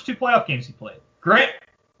playoff games he played. Grant,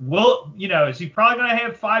 is he probably going to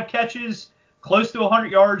have 5 catches, close to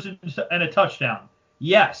 100 yards, and a touchdown?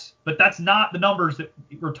 Yes, but that's not the numbers that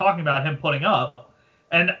we're talking about him putting up.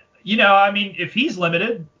 And, if he's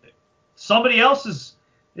limited, somebody else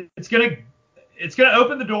it's going to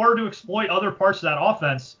open the door to exploit other parts of that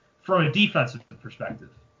offense from a defensive perspective.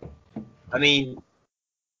 I mean,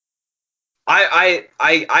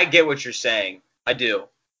 I get what you're saying. I do.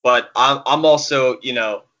 But I'm also,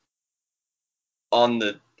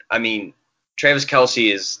 Travis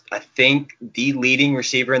Kelce is, I think, the leading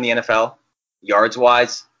receiver in the NFL,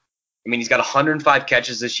 yards-wise. He's got 105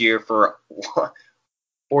 catches this year for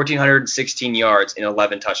 1,416 yards and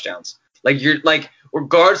 11 touchdowns.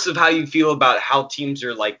 Regardless of how you feel about how teams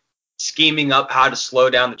are scheming up how to slow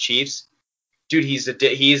down the Chiefs, dude, he is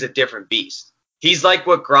a different beast. He's like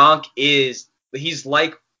what Gronk is. He's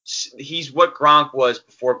what Gronk was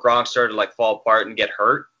before Gronk started to fall apart and get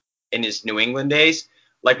hurt in his New England days.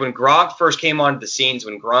 Like when Gronk first came onto the scenes,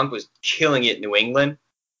 when Gronk was killing it in New England,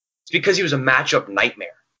 it's because he was a matchup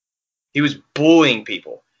nightmare. He was bullying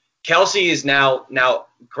people. Kelce is now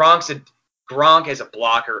Gronk as a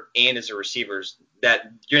blocker and as a receiver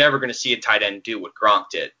that you're never going to see a tight end do what Gronk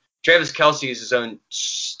did. Travis Kelce is his own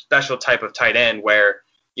special type of tight end where,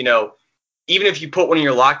 even if you put one of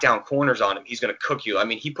your lockdown corners on him, he's going to cook you.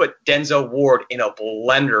 He put Denzel Ward in a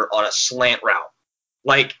blender on a slant route.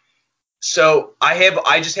 So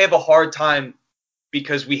I just have a hard time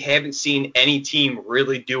because we haven't seen any team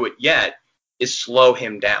really do it yet is slow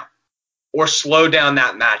him down or slow down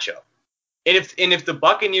that matchup. And if the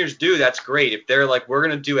Buccaneers do, that's great. If they're we're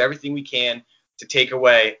going to do everything we can to take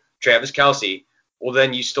away Travis Kelce, well,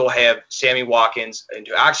 then you still have Sammy Watkins. And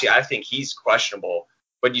actually, I think he's questionable,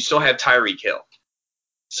 but you still have Tyreek Hill.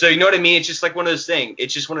 So you know what I mean? It's just one of those things.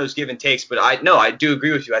 It's just one of those give and takes. But I do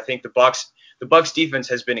agree with you. I think the Bucs defense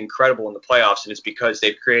has been incredible in the playoffs, and it's because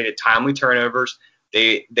they've created timely turnovers.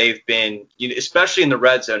 They've been, especially in the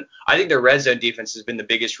red zone. I think their red zone defense has been the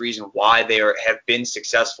biggest reason why they have been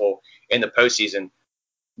successful in the postseason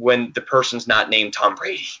when the person's not named Tom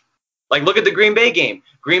Brady. Look at the Green Bay game.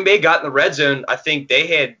 Green Bay got in the red zone. I think they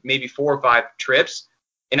had maybe 4 or 5 trips,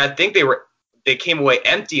 and I think they came away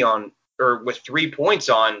empty with 3 points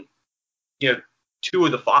on, 2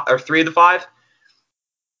 of the 5 or 3 of the 5.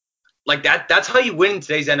 That's how you win in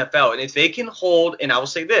today's NFL. And if they can hold, and I will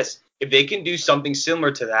say this, if they can do something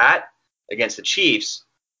similar to that against the Chiefs,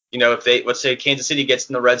 If let's say Kansas City gets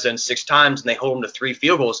in the red zone 6 times and they hold them to 3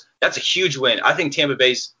 field goals, that's a huge win. I think Tampa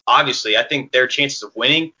Bay's, obviously, I think their chances of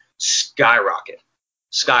winning skyrocket.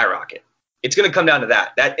 It's going to come down to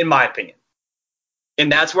that in my opinion.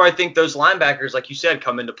 And that's where I think those linebackers, like you said,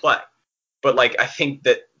 come into play. But I think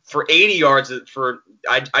that for 80 yards,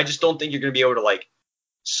 I just don't think you're going to be able to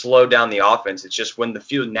slow down the offense. It's just when the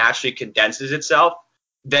field naturally condenses itself,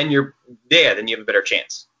 then you have a better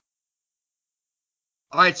chance.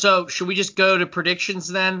 All right, so should we just go to predictions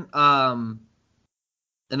then, and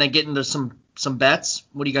then get into some bets?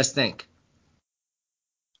 What do you guys think?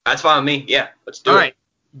 That's fine with me. Yeah, let's do it. All right,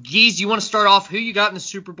 Geez, you want to start off? Who you got in the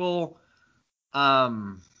Super Bowl,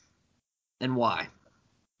 and why?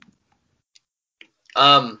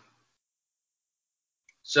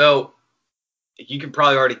 So you can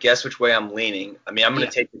probably already guess which way I'm leaning. I mean, I'm going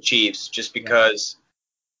to take the Chiefs just because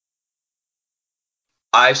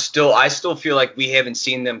I still feel like we haven't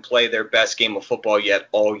seen them play their best game of football yet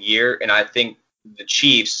all year, and I think the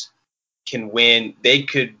Chiefs can win. They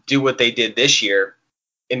could do what they did this year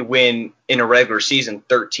and win in a regular season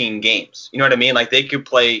 13 games. You know what I mean? They could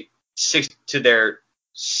play 70%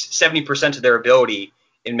 of their ability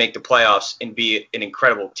and make the playoffs and be an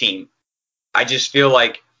incredible team. I just feel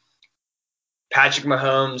like Patrick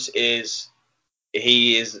Mahomes is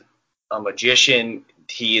a magician.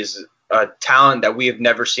 He is a talent that we have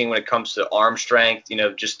never seen when it comes to arm strength,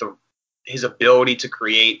 just his ability to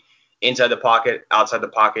create inside the pocket, outside the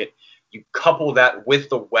pocket. You couple that with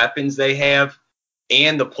the weapons they have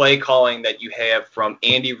and the play calling that you have from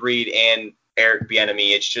Andy Reid and Eric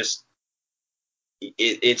Bieniemy.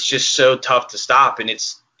 It's just so tough to stop, and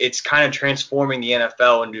it's kind of transforming the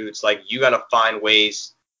NFL into you got to find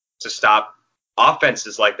ways to stop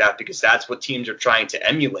offenses like that because that's what teams are trying to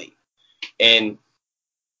emulate. And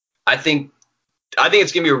I think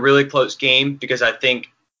it's going to be a really close game because I think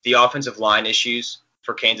the offensive line issues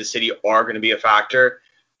for Kansas City are going to be a factor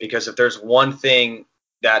because if there's one thing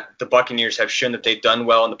that the Buccaneers have shown that they've done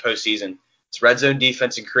well in the postseason, it's red zone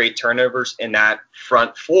defense and create turnovers, and that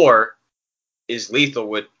front four is lethal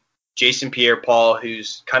with Jason Pierre-Paul,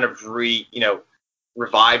 who's kind of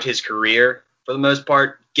revived his career for the most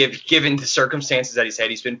part, given the circumstances that he's had.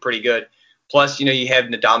 He's been pretty good. Plus, you have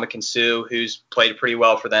Ndamukong Suh, who's played pretty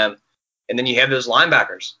well for them. And then you have those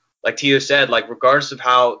linebackers. Like Tito said, regardless of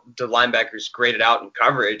how the linebackers graded out in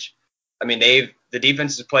coverage, I mean, the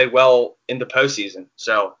defense has played well in the postseason.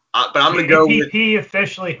 So, but I'm going to go with MVP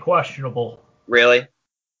officially questionable. Really?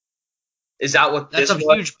 Is that what That's a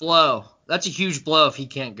huge blow. That's a huge blow if he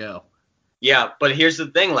can't go. Yeah, but here's the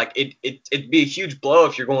thing. It'd be a huge blow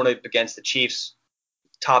if you're going up against the Chiefs'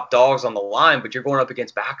 top dogs on the line, but you're going up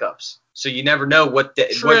against backups. So you never know what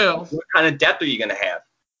kind of depth are you going to have.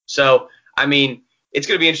 So, I mean, it's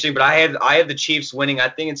going to be interesting, but I have the Chiefs winning. I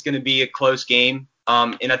think it's going to be a close game.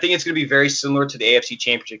 And I think it's going to be very similar to the AFC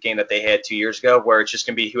Championship game that they had 2 years ago, where it's just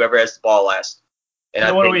going to be whoever has the ball last. And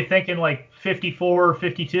so what are we thinking, 54,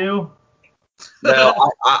 52?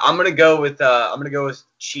 No, I'm going to go with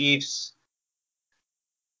Chiefs.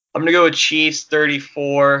 I'm going to go with Chiefs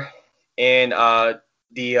 34 and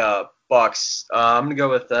the Bucks. I'm going to go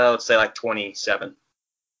with, let's say, 27.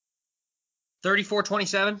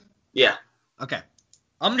 34-27? Yeah. Okay.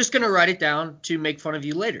 I'm just going to write it down to make fun of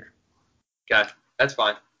you later. Gotcha. That's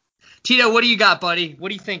fine. Tito, what do you got, buddy?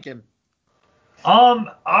 What are you thinking?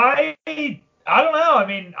 I don't know. I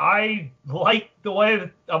mean, I like the way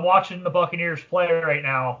that I'm watching the Buccaneers play right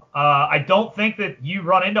now. I don't think that you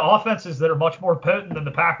run into offenses that are much more potent than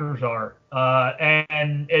the Packers are.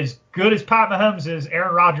 And as good as Pat Mahomes is,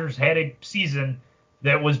 Aaron Rodgers had a season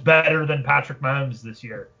that was better than Patrick Mahomes this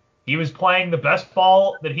year. He was playing the best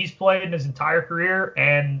ball that he's played in his entire career.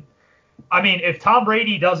 And, I mean, if Tom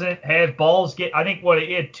Brady doesn't have balls he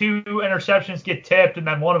had 2 interceptions get tipped, and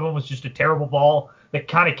then one of them was just a terrible ball that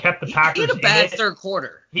kind of kept the Packers in it. He had a bad third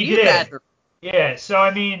quarter. He did. Yeah, so,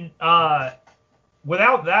 I mean,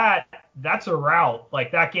 without that, that's a rout.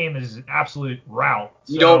 That game is an absolute rout.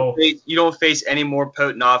 So, you don't face any more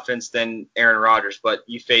potent offense than Aaron Rodgers, but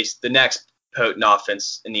you face the next potent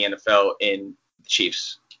offense in the NFL in the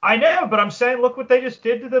Chiefs. I know, but I'm saying, look what they just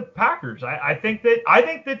did to the Packers. I think that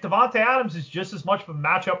Devontae Adams is just as much of a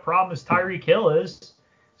matchup problem as Tyreek Hill is.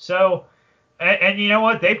 So, and you know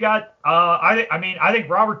what? They've got. I think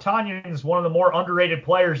Robert Tonyan is one of the more underrated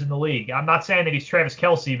players in the league. I'm not saying that he's Travis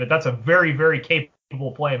Kelce, but that's a very, very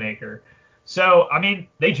capable playmaker. So, I mean,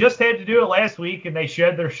 they just had to do it last week, and they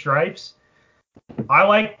shed their stripes. I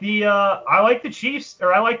like the Chiefs,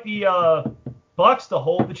 or I like the Bucks to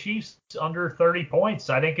hold the Chiefs under 30 points.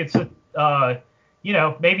 I think it's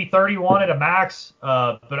maybe 31 at a max.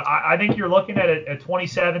 But I think you're looking at a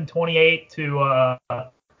 27-28 to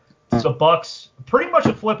the Bucks. Pretty much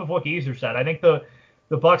a flip of what Geezer said. I think the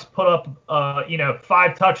Bucks put up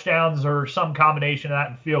 5 touchdowns or some combination of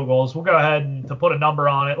that in field goals. We'll go ahead and to put a number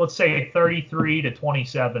on it. Let's say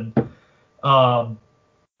 33-27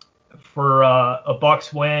 for a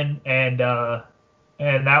Bucks win, and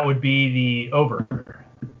that would be the over.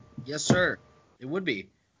 Yes, sir. It would be.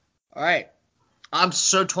 All right. I'm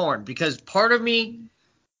so torn because part of me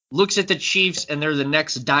looks at the Chiefs and they're the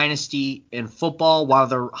next dynasty in football. While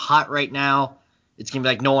they're hot right now, it's going to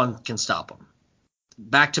be like no one can stop them.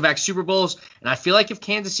 Back-to-back Super Bowls, and I feel like if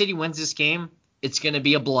Kansas City wins this game, it's going to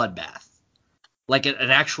be a bloodbath, like an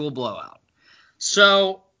actual blowout.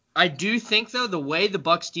 So I do think, though, the way the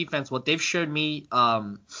Bucs defense, what they've showed me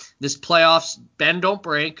this playoffs, bend don't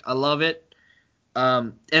break. I love it.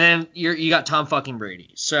 And then you got Tom fucking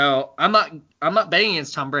Brady. So I'm not betting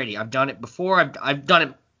against Tom Brady. I've done it before. I've done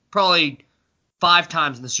it probably 5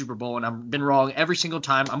 times in the Super Bowl, and I've been wrong every single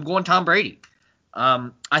time. I'm going Tom Brady.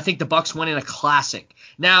 I think the Bucs win in a classic.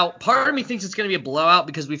 Now, part of me thinks it's going to be a blowout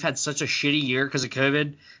because we've had such a shitty year because of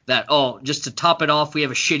COVID that, just to top it off, we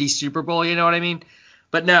have a shitty Super Bowl, you know what I mean?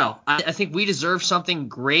 But no, I think we deserve something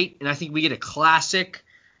great, and I think we get a classic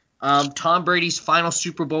Tom Brady's final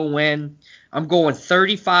Super Bowl win. I'm going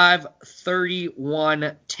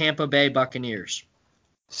 35-31 Tampa Bay Buccaneers.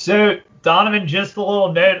 So, Donovan, just a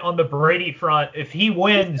little note on the Brady front. If he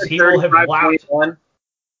wins, he will have lapped.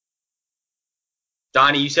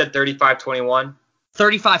 Donnie, you said 35-21?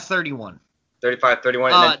 35-31. 35-31. And then,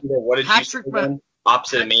 Tito, what did you say again?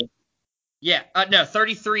 Opposite of me? Yeah. No,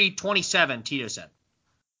 33-27, Tito said.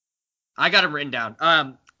 I got him written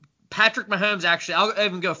down. Patrick Mahomes, actually, I'll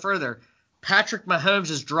even go further. Patrick Mahomes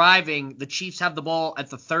is driving. The Chiefs have the ball at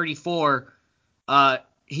the 34.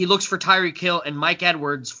 He looks for Tyreek Hill, and Mike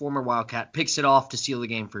Edwards, former Wildcat, picks it off to seal the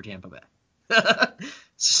game for Tampa Bay.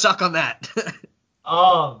 Suck on that.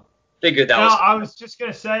 Figured that was. I was just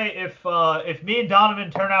gonna say if me and Donovan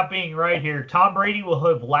turn out being right here, Tom Brady will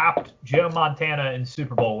have lapped Joe Montana in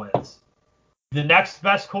Super Bowl wins. The next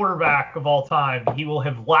best quarterback of all time, he will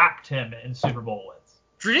have lapped him in Super Bowl wins.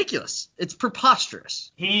 It's ridiculous. It's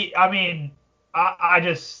preposterous. He's the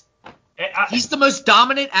most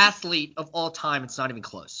dominant athlete of all time. It's not even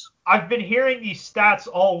close. I've been hearing these stats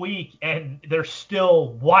all week, and they're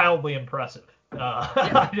still wildly impressive.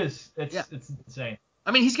 It's insane. I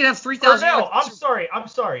mean, he's gonna have 3,000. No, I'm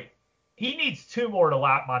sorry. He needs 2 more to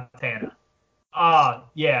lap Montana.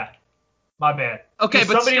 Yeah, my bad. Okay,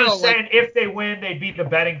 but somebody was saying if they win, they'd be the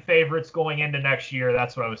betting favorites going into next year.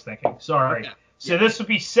 That's what I was thinking. Sorry. Okay. So this would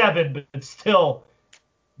be 7, but it's still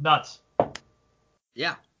nuts.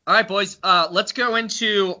 Yeah. All right, boys. Let's go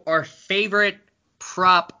into our favorite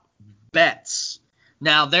prop bets.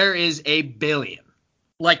 Now, there is a billion,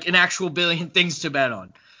 like an actual billion things to bet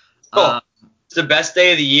on. Cool. It's the best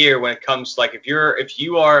day of the year when it comes, like, if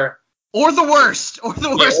you are. Or the worst day of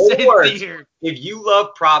the year. If you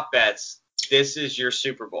love prop bets, this is your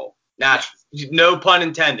Super Bowl. Naturally. No pun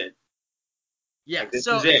intended. Yeah, like, this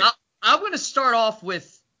so is it. I'm going to start off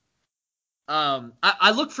with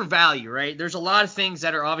I look for value, right? There's a lot of things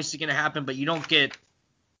that are obviously going to happen, but you don't get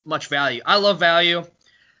much value. I love value.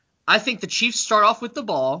 I think the Chiefs start off with the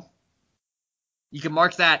ball. You can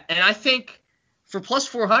mark that. And I think for plus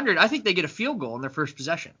 400, I think they get a field goal in their first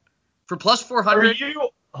possession. For plus 400.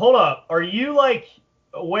 Hold up. Are you, like,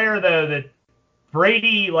 aware, though, that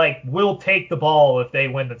Brady, like, will take the ball if they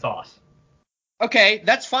win the toss? Okay,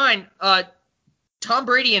 that's fine. Tom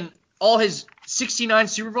Brady in all his 69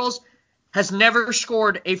 Super Bowls has never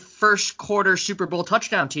scored a first quarter Super Bowl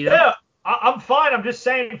touchdown, Tito. Yeah, I'm fine. I'm just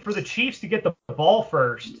saying for the Chiefs to get the ball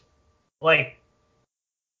first. Like,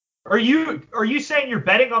 are you saying you're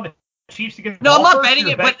betting on the Chiefs to get the ball first? No, I'm not betting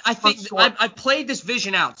it, but I think I played this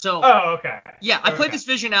vision out. So. Oh, okay. Yeah, I played this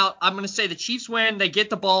vision out. I'm going to say the Chiefs win. They get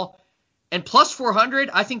the ball. And plus 400,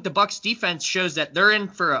 I think the Bucs defense shows that they're in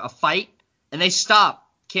for a fight, and they stop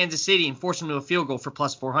Kansas City and force them to a field goal for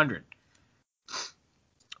plus 400.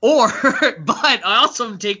 But I also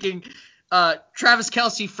am taking Travis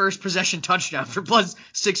Kelce first possession touchdown for plus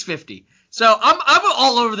 650. So I'm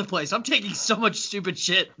all over the place. I'm taking so much stupid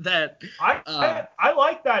shit that I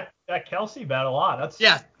like that Kelce bet a lot.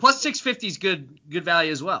 Plus 650 is good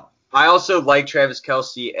value as well. I also like Travis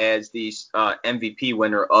Kelce as the MVP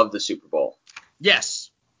winner of the Super Bowl. Yes.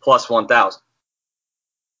 Plus 1,000.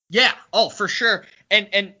 Yeah. Oh, for sure.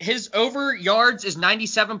 And his over yards is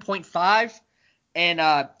 97.5.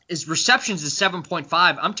 And his receptions is 7.5.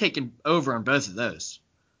 I'm taking over on both of those.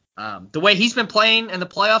 The way he's been playing in the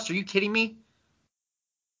playoffs, are you kidding me?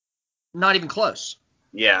 not even close.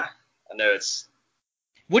 Yeah, I know it's.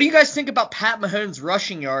 What do you guys think about Pat Mahomes'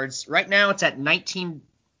 rushing yards? Right now it's at 19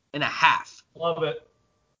 and a half. Love it.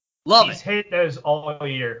 Love He's it. hit those all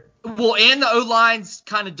year. Well, and the O-line's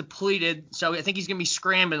kind of depleted, so I think he's going to be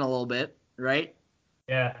scrambling a little bit, right?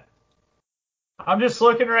 Yeah. I'm just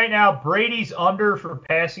looking right now. Brady's under for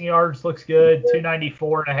passing yards looks good,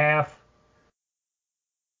 294.5.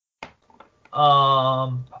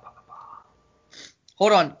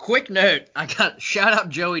 Hold on, quick note. I got shout out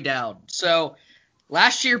Joey Dowd. So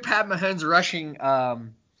last year Pat Mahomes' rushing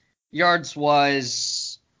yards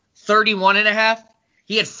was 31 and a half.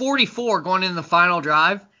 He had 44 going in the final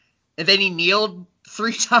drive, and then he kneeled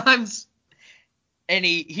 3 times, and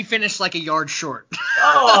he finished like a yard short.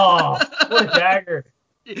 Oh, what a dagger.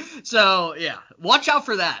 So, yeah, watch out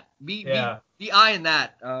for that. Be eyeing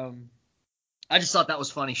that. I just thought that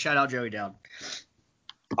was funny. Shout out Joey Dowd.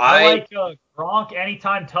 I like Gronk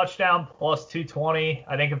anytime touchdown plus 220.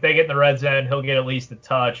 I think if they get in the red zone, he'll get at least a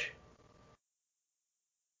touch.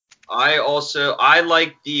 I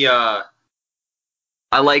like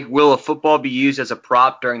will a football be used as a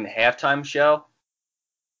prop during the halftime show?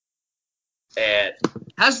 And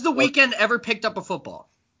has the weekend ever picked up a football?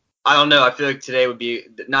 I don't know. I feel like today would be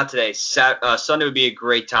not today. Sunday would be a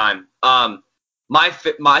great time. I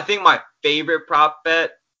think my favorite prop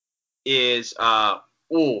bet is how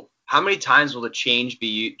many times will the chains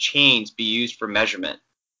be used for measurement?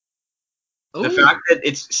 Ooh. The fact that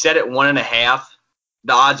it's set at 1.5,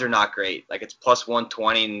 the odds are not great. Like it's plus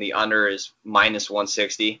 120 and the under is minus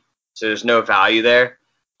 160, so there's no value there.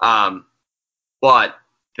 But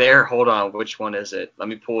there, hold on, which one is it? Let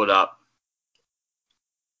me pull it up.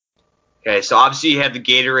 Okay, so obviously you have the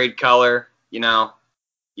Gatorade color. You know,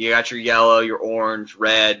 you got your yellow, your orange,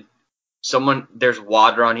 red. There's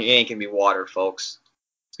water on here. It ain't gonna be water, folks.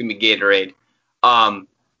 It's gonna be Gatorade.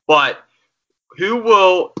 But who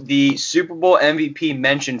will the Super Bowl MVP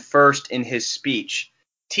mention first in his speech?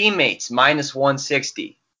 Teammates minus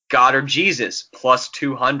 160. God or Jesus plus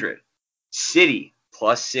 200. City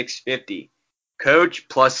plus 650. Coach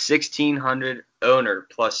plus 1,600. Owner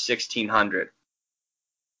plus 1,600.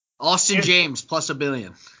 Austin James plus $1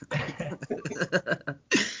 billion.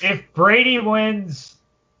 If Brady wins,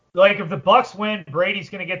 like if the Bucs win, Brady's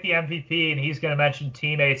going to get the MVP and he's going to mention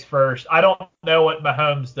teammates first. I don't know what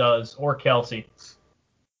Mahomes does or Kelsey.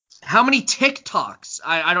 How many TikToks?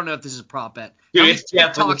 I don't know if this is a prop bet. Dude, how many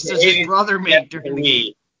TikToks does his brother make during the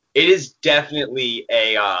game? It is definitely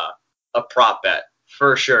a prop bet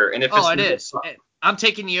for sure. And if it is. I'm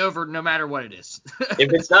taking the over no matter what it is.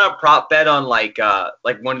 If it's not a prop bet on like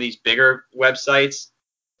one of these bigger websites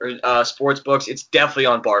or sports books, it's definitely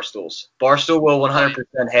on Barstool's. Barstool will 100%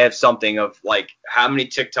 have something of like how many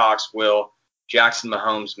TikToks will Jackson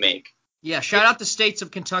Mahomes make. Yeah, shout out the states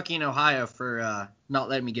of Kentucky and Ohio for not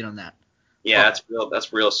letting me get on that. Yeah,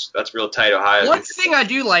 that's real tight, Ohio. One thing I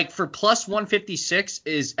do like for plus 156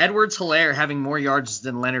 is Edwards-Helaire having more yards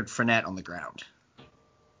than Leonard Fournette on the ground.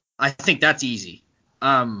 I think that's easy.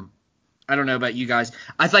 I don't know about you guys.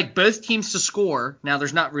 I like both teams to score. Now,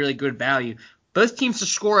 there's not really good value. Both teams to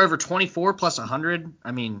score over 24 plus 100.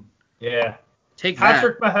 I mean, yeah. Take that.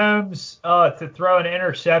 Patrick Mahomes to throw an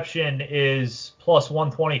interception is plus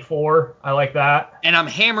 124. I like that. And I'm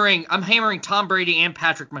hammering Tom Brady and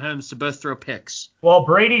Patrick Mahomes to both throw picks. Well,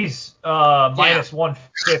 Brady's minus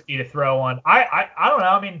 150 to throw one. I don't know.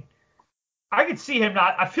 I mean, I could see him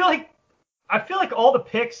not. I feel like all the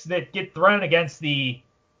picks that get thrown against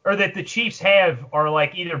that the Chiefs have are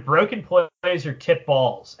like either broken plays or tip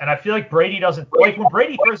balls. And I feel like Brady doesn't like when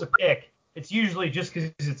Brady throws a pick, it's usually just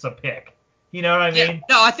because it's a pick. You know what I mean? Yeah,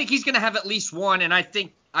 no, I think he's going to have at least one, and I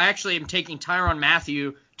think I actually am taking Tyrann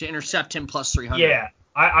Mathieu to intercept him plus 300. Yeah,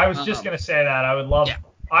 I was just going to say that. I would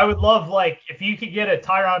love like if you could get a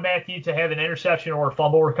Tyrann Mathieu to have an interception or a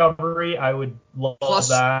fumble recovery, I would love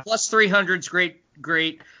that. Plus 300's great.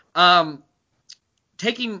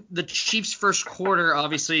 Taking the Chiefs' first quarter,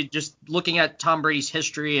 obviously, just looking at Tom Brady's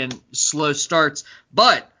history and slow starts.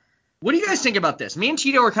 But what do you guys think about this? Me and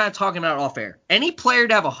Tito were kind of talking about it off air. Any player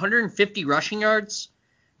to have 150 rushing yards,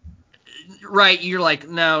 right, you're like,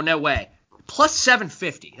 no way. Plus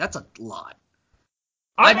 750, that's a lot.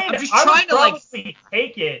 I'm just trying to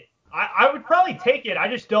take it. I would probably take it. I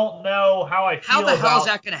just don't know how I feel How the hell is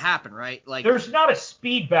that going to happen, right? Like, there's not a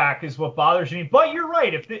speed back is what bothers me. But you're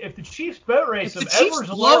right. If the Chiefs boat race them, Edwards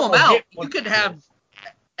blow them out, you could have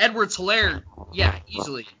Edwards-Helaire,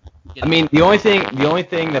 easily. I mean, the only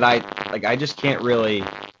thing that I just can't really.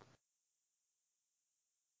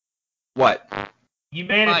 What? You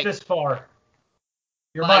made it this far.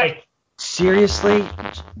 Your mic. Seriously?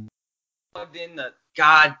 Plugged in the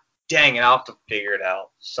god Dang it, I'll have to figure it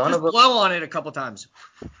out. Son Just of a... blow on it a couple times.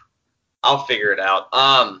 I'll figure it out.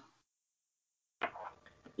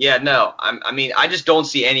 Yeah, no. I mean, I just don't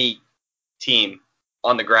see any team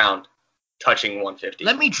on the ground touching 150.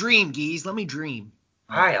 Let me dream, Geese. Let me dream.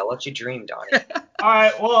 All right, I'll let you dream, Donnie. All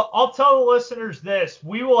right, well, I'll tell the listeners this.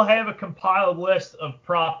 We will have a compiled list of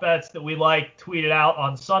prop bets that we like tweeted out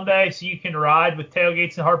on Sunday, so you can ride with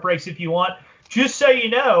Tailgates and Heartbreaks if you want. Just so you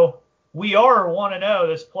know, we are 1-0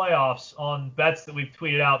 this playoffs on bets that we've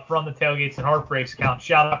tweeted out from the Tailgates and Heartbreaks account.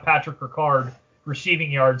 Shout out Patrick Ricard,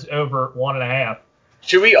 receiving yards over 1.5.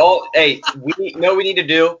 Should we all – hey, we know we need to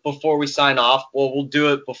do before we sign off. Well, we'll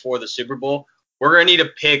do it before the Super Bowl. We're going to need to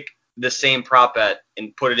pick the same prop bet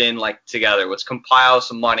and put it in, like, together. Let's compile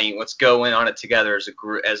some money. Let's go in on it together as a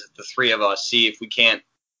group, as the three of us, see if we can't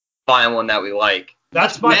find one that we like.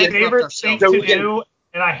 That's my favorite thing So to we can- do,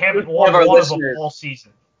 and I haven't won have our one of them listeners- all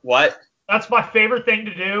season. What? That's my favorite thing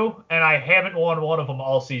to do, and I haven't won one of them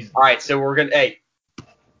all season. All right, so we're going to – hey,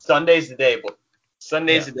 Sunday's the day.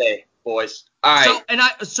 Sunday's the day, boys. All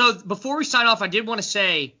right. So before we sign off, I did want to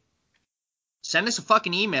say, send us a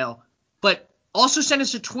fucking email, but also send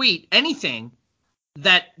us a tweet, anything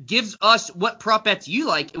that gives us what prop bets you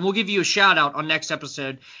like, and we'll give you a shout out on next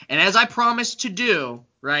episode. And as I promised to do,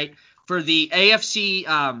 right, for the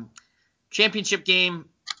AFC championship game,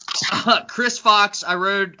 Chris Fox, I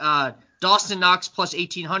rode Dawson Knox plus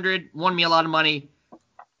 1,800, won me a lot of money.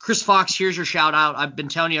 Chris Fox, here's your shout out. I've been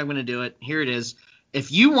telling you I'm going to do it. Here it is. If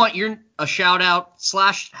you want a shout out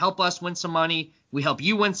 / help us win some money, we help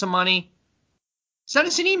you win some money, send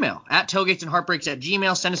us an email at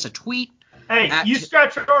tailgatesandheartbreaks@gmail. Send us a tweet. Hey, you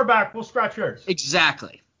scratch our back, we'll scratch yours.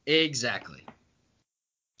 Exactly.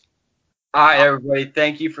 All right, everybody.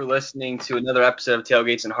 Thank you for listening to another episode of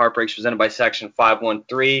Tailgates and Heartbreaks presented by Section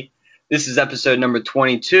 513. This is episode number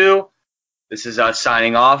 22. This is us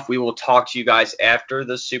signing off. We will talk to you guys after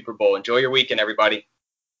the Super Bowl. Enjoy your weekend, everybody.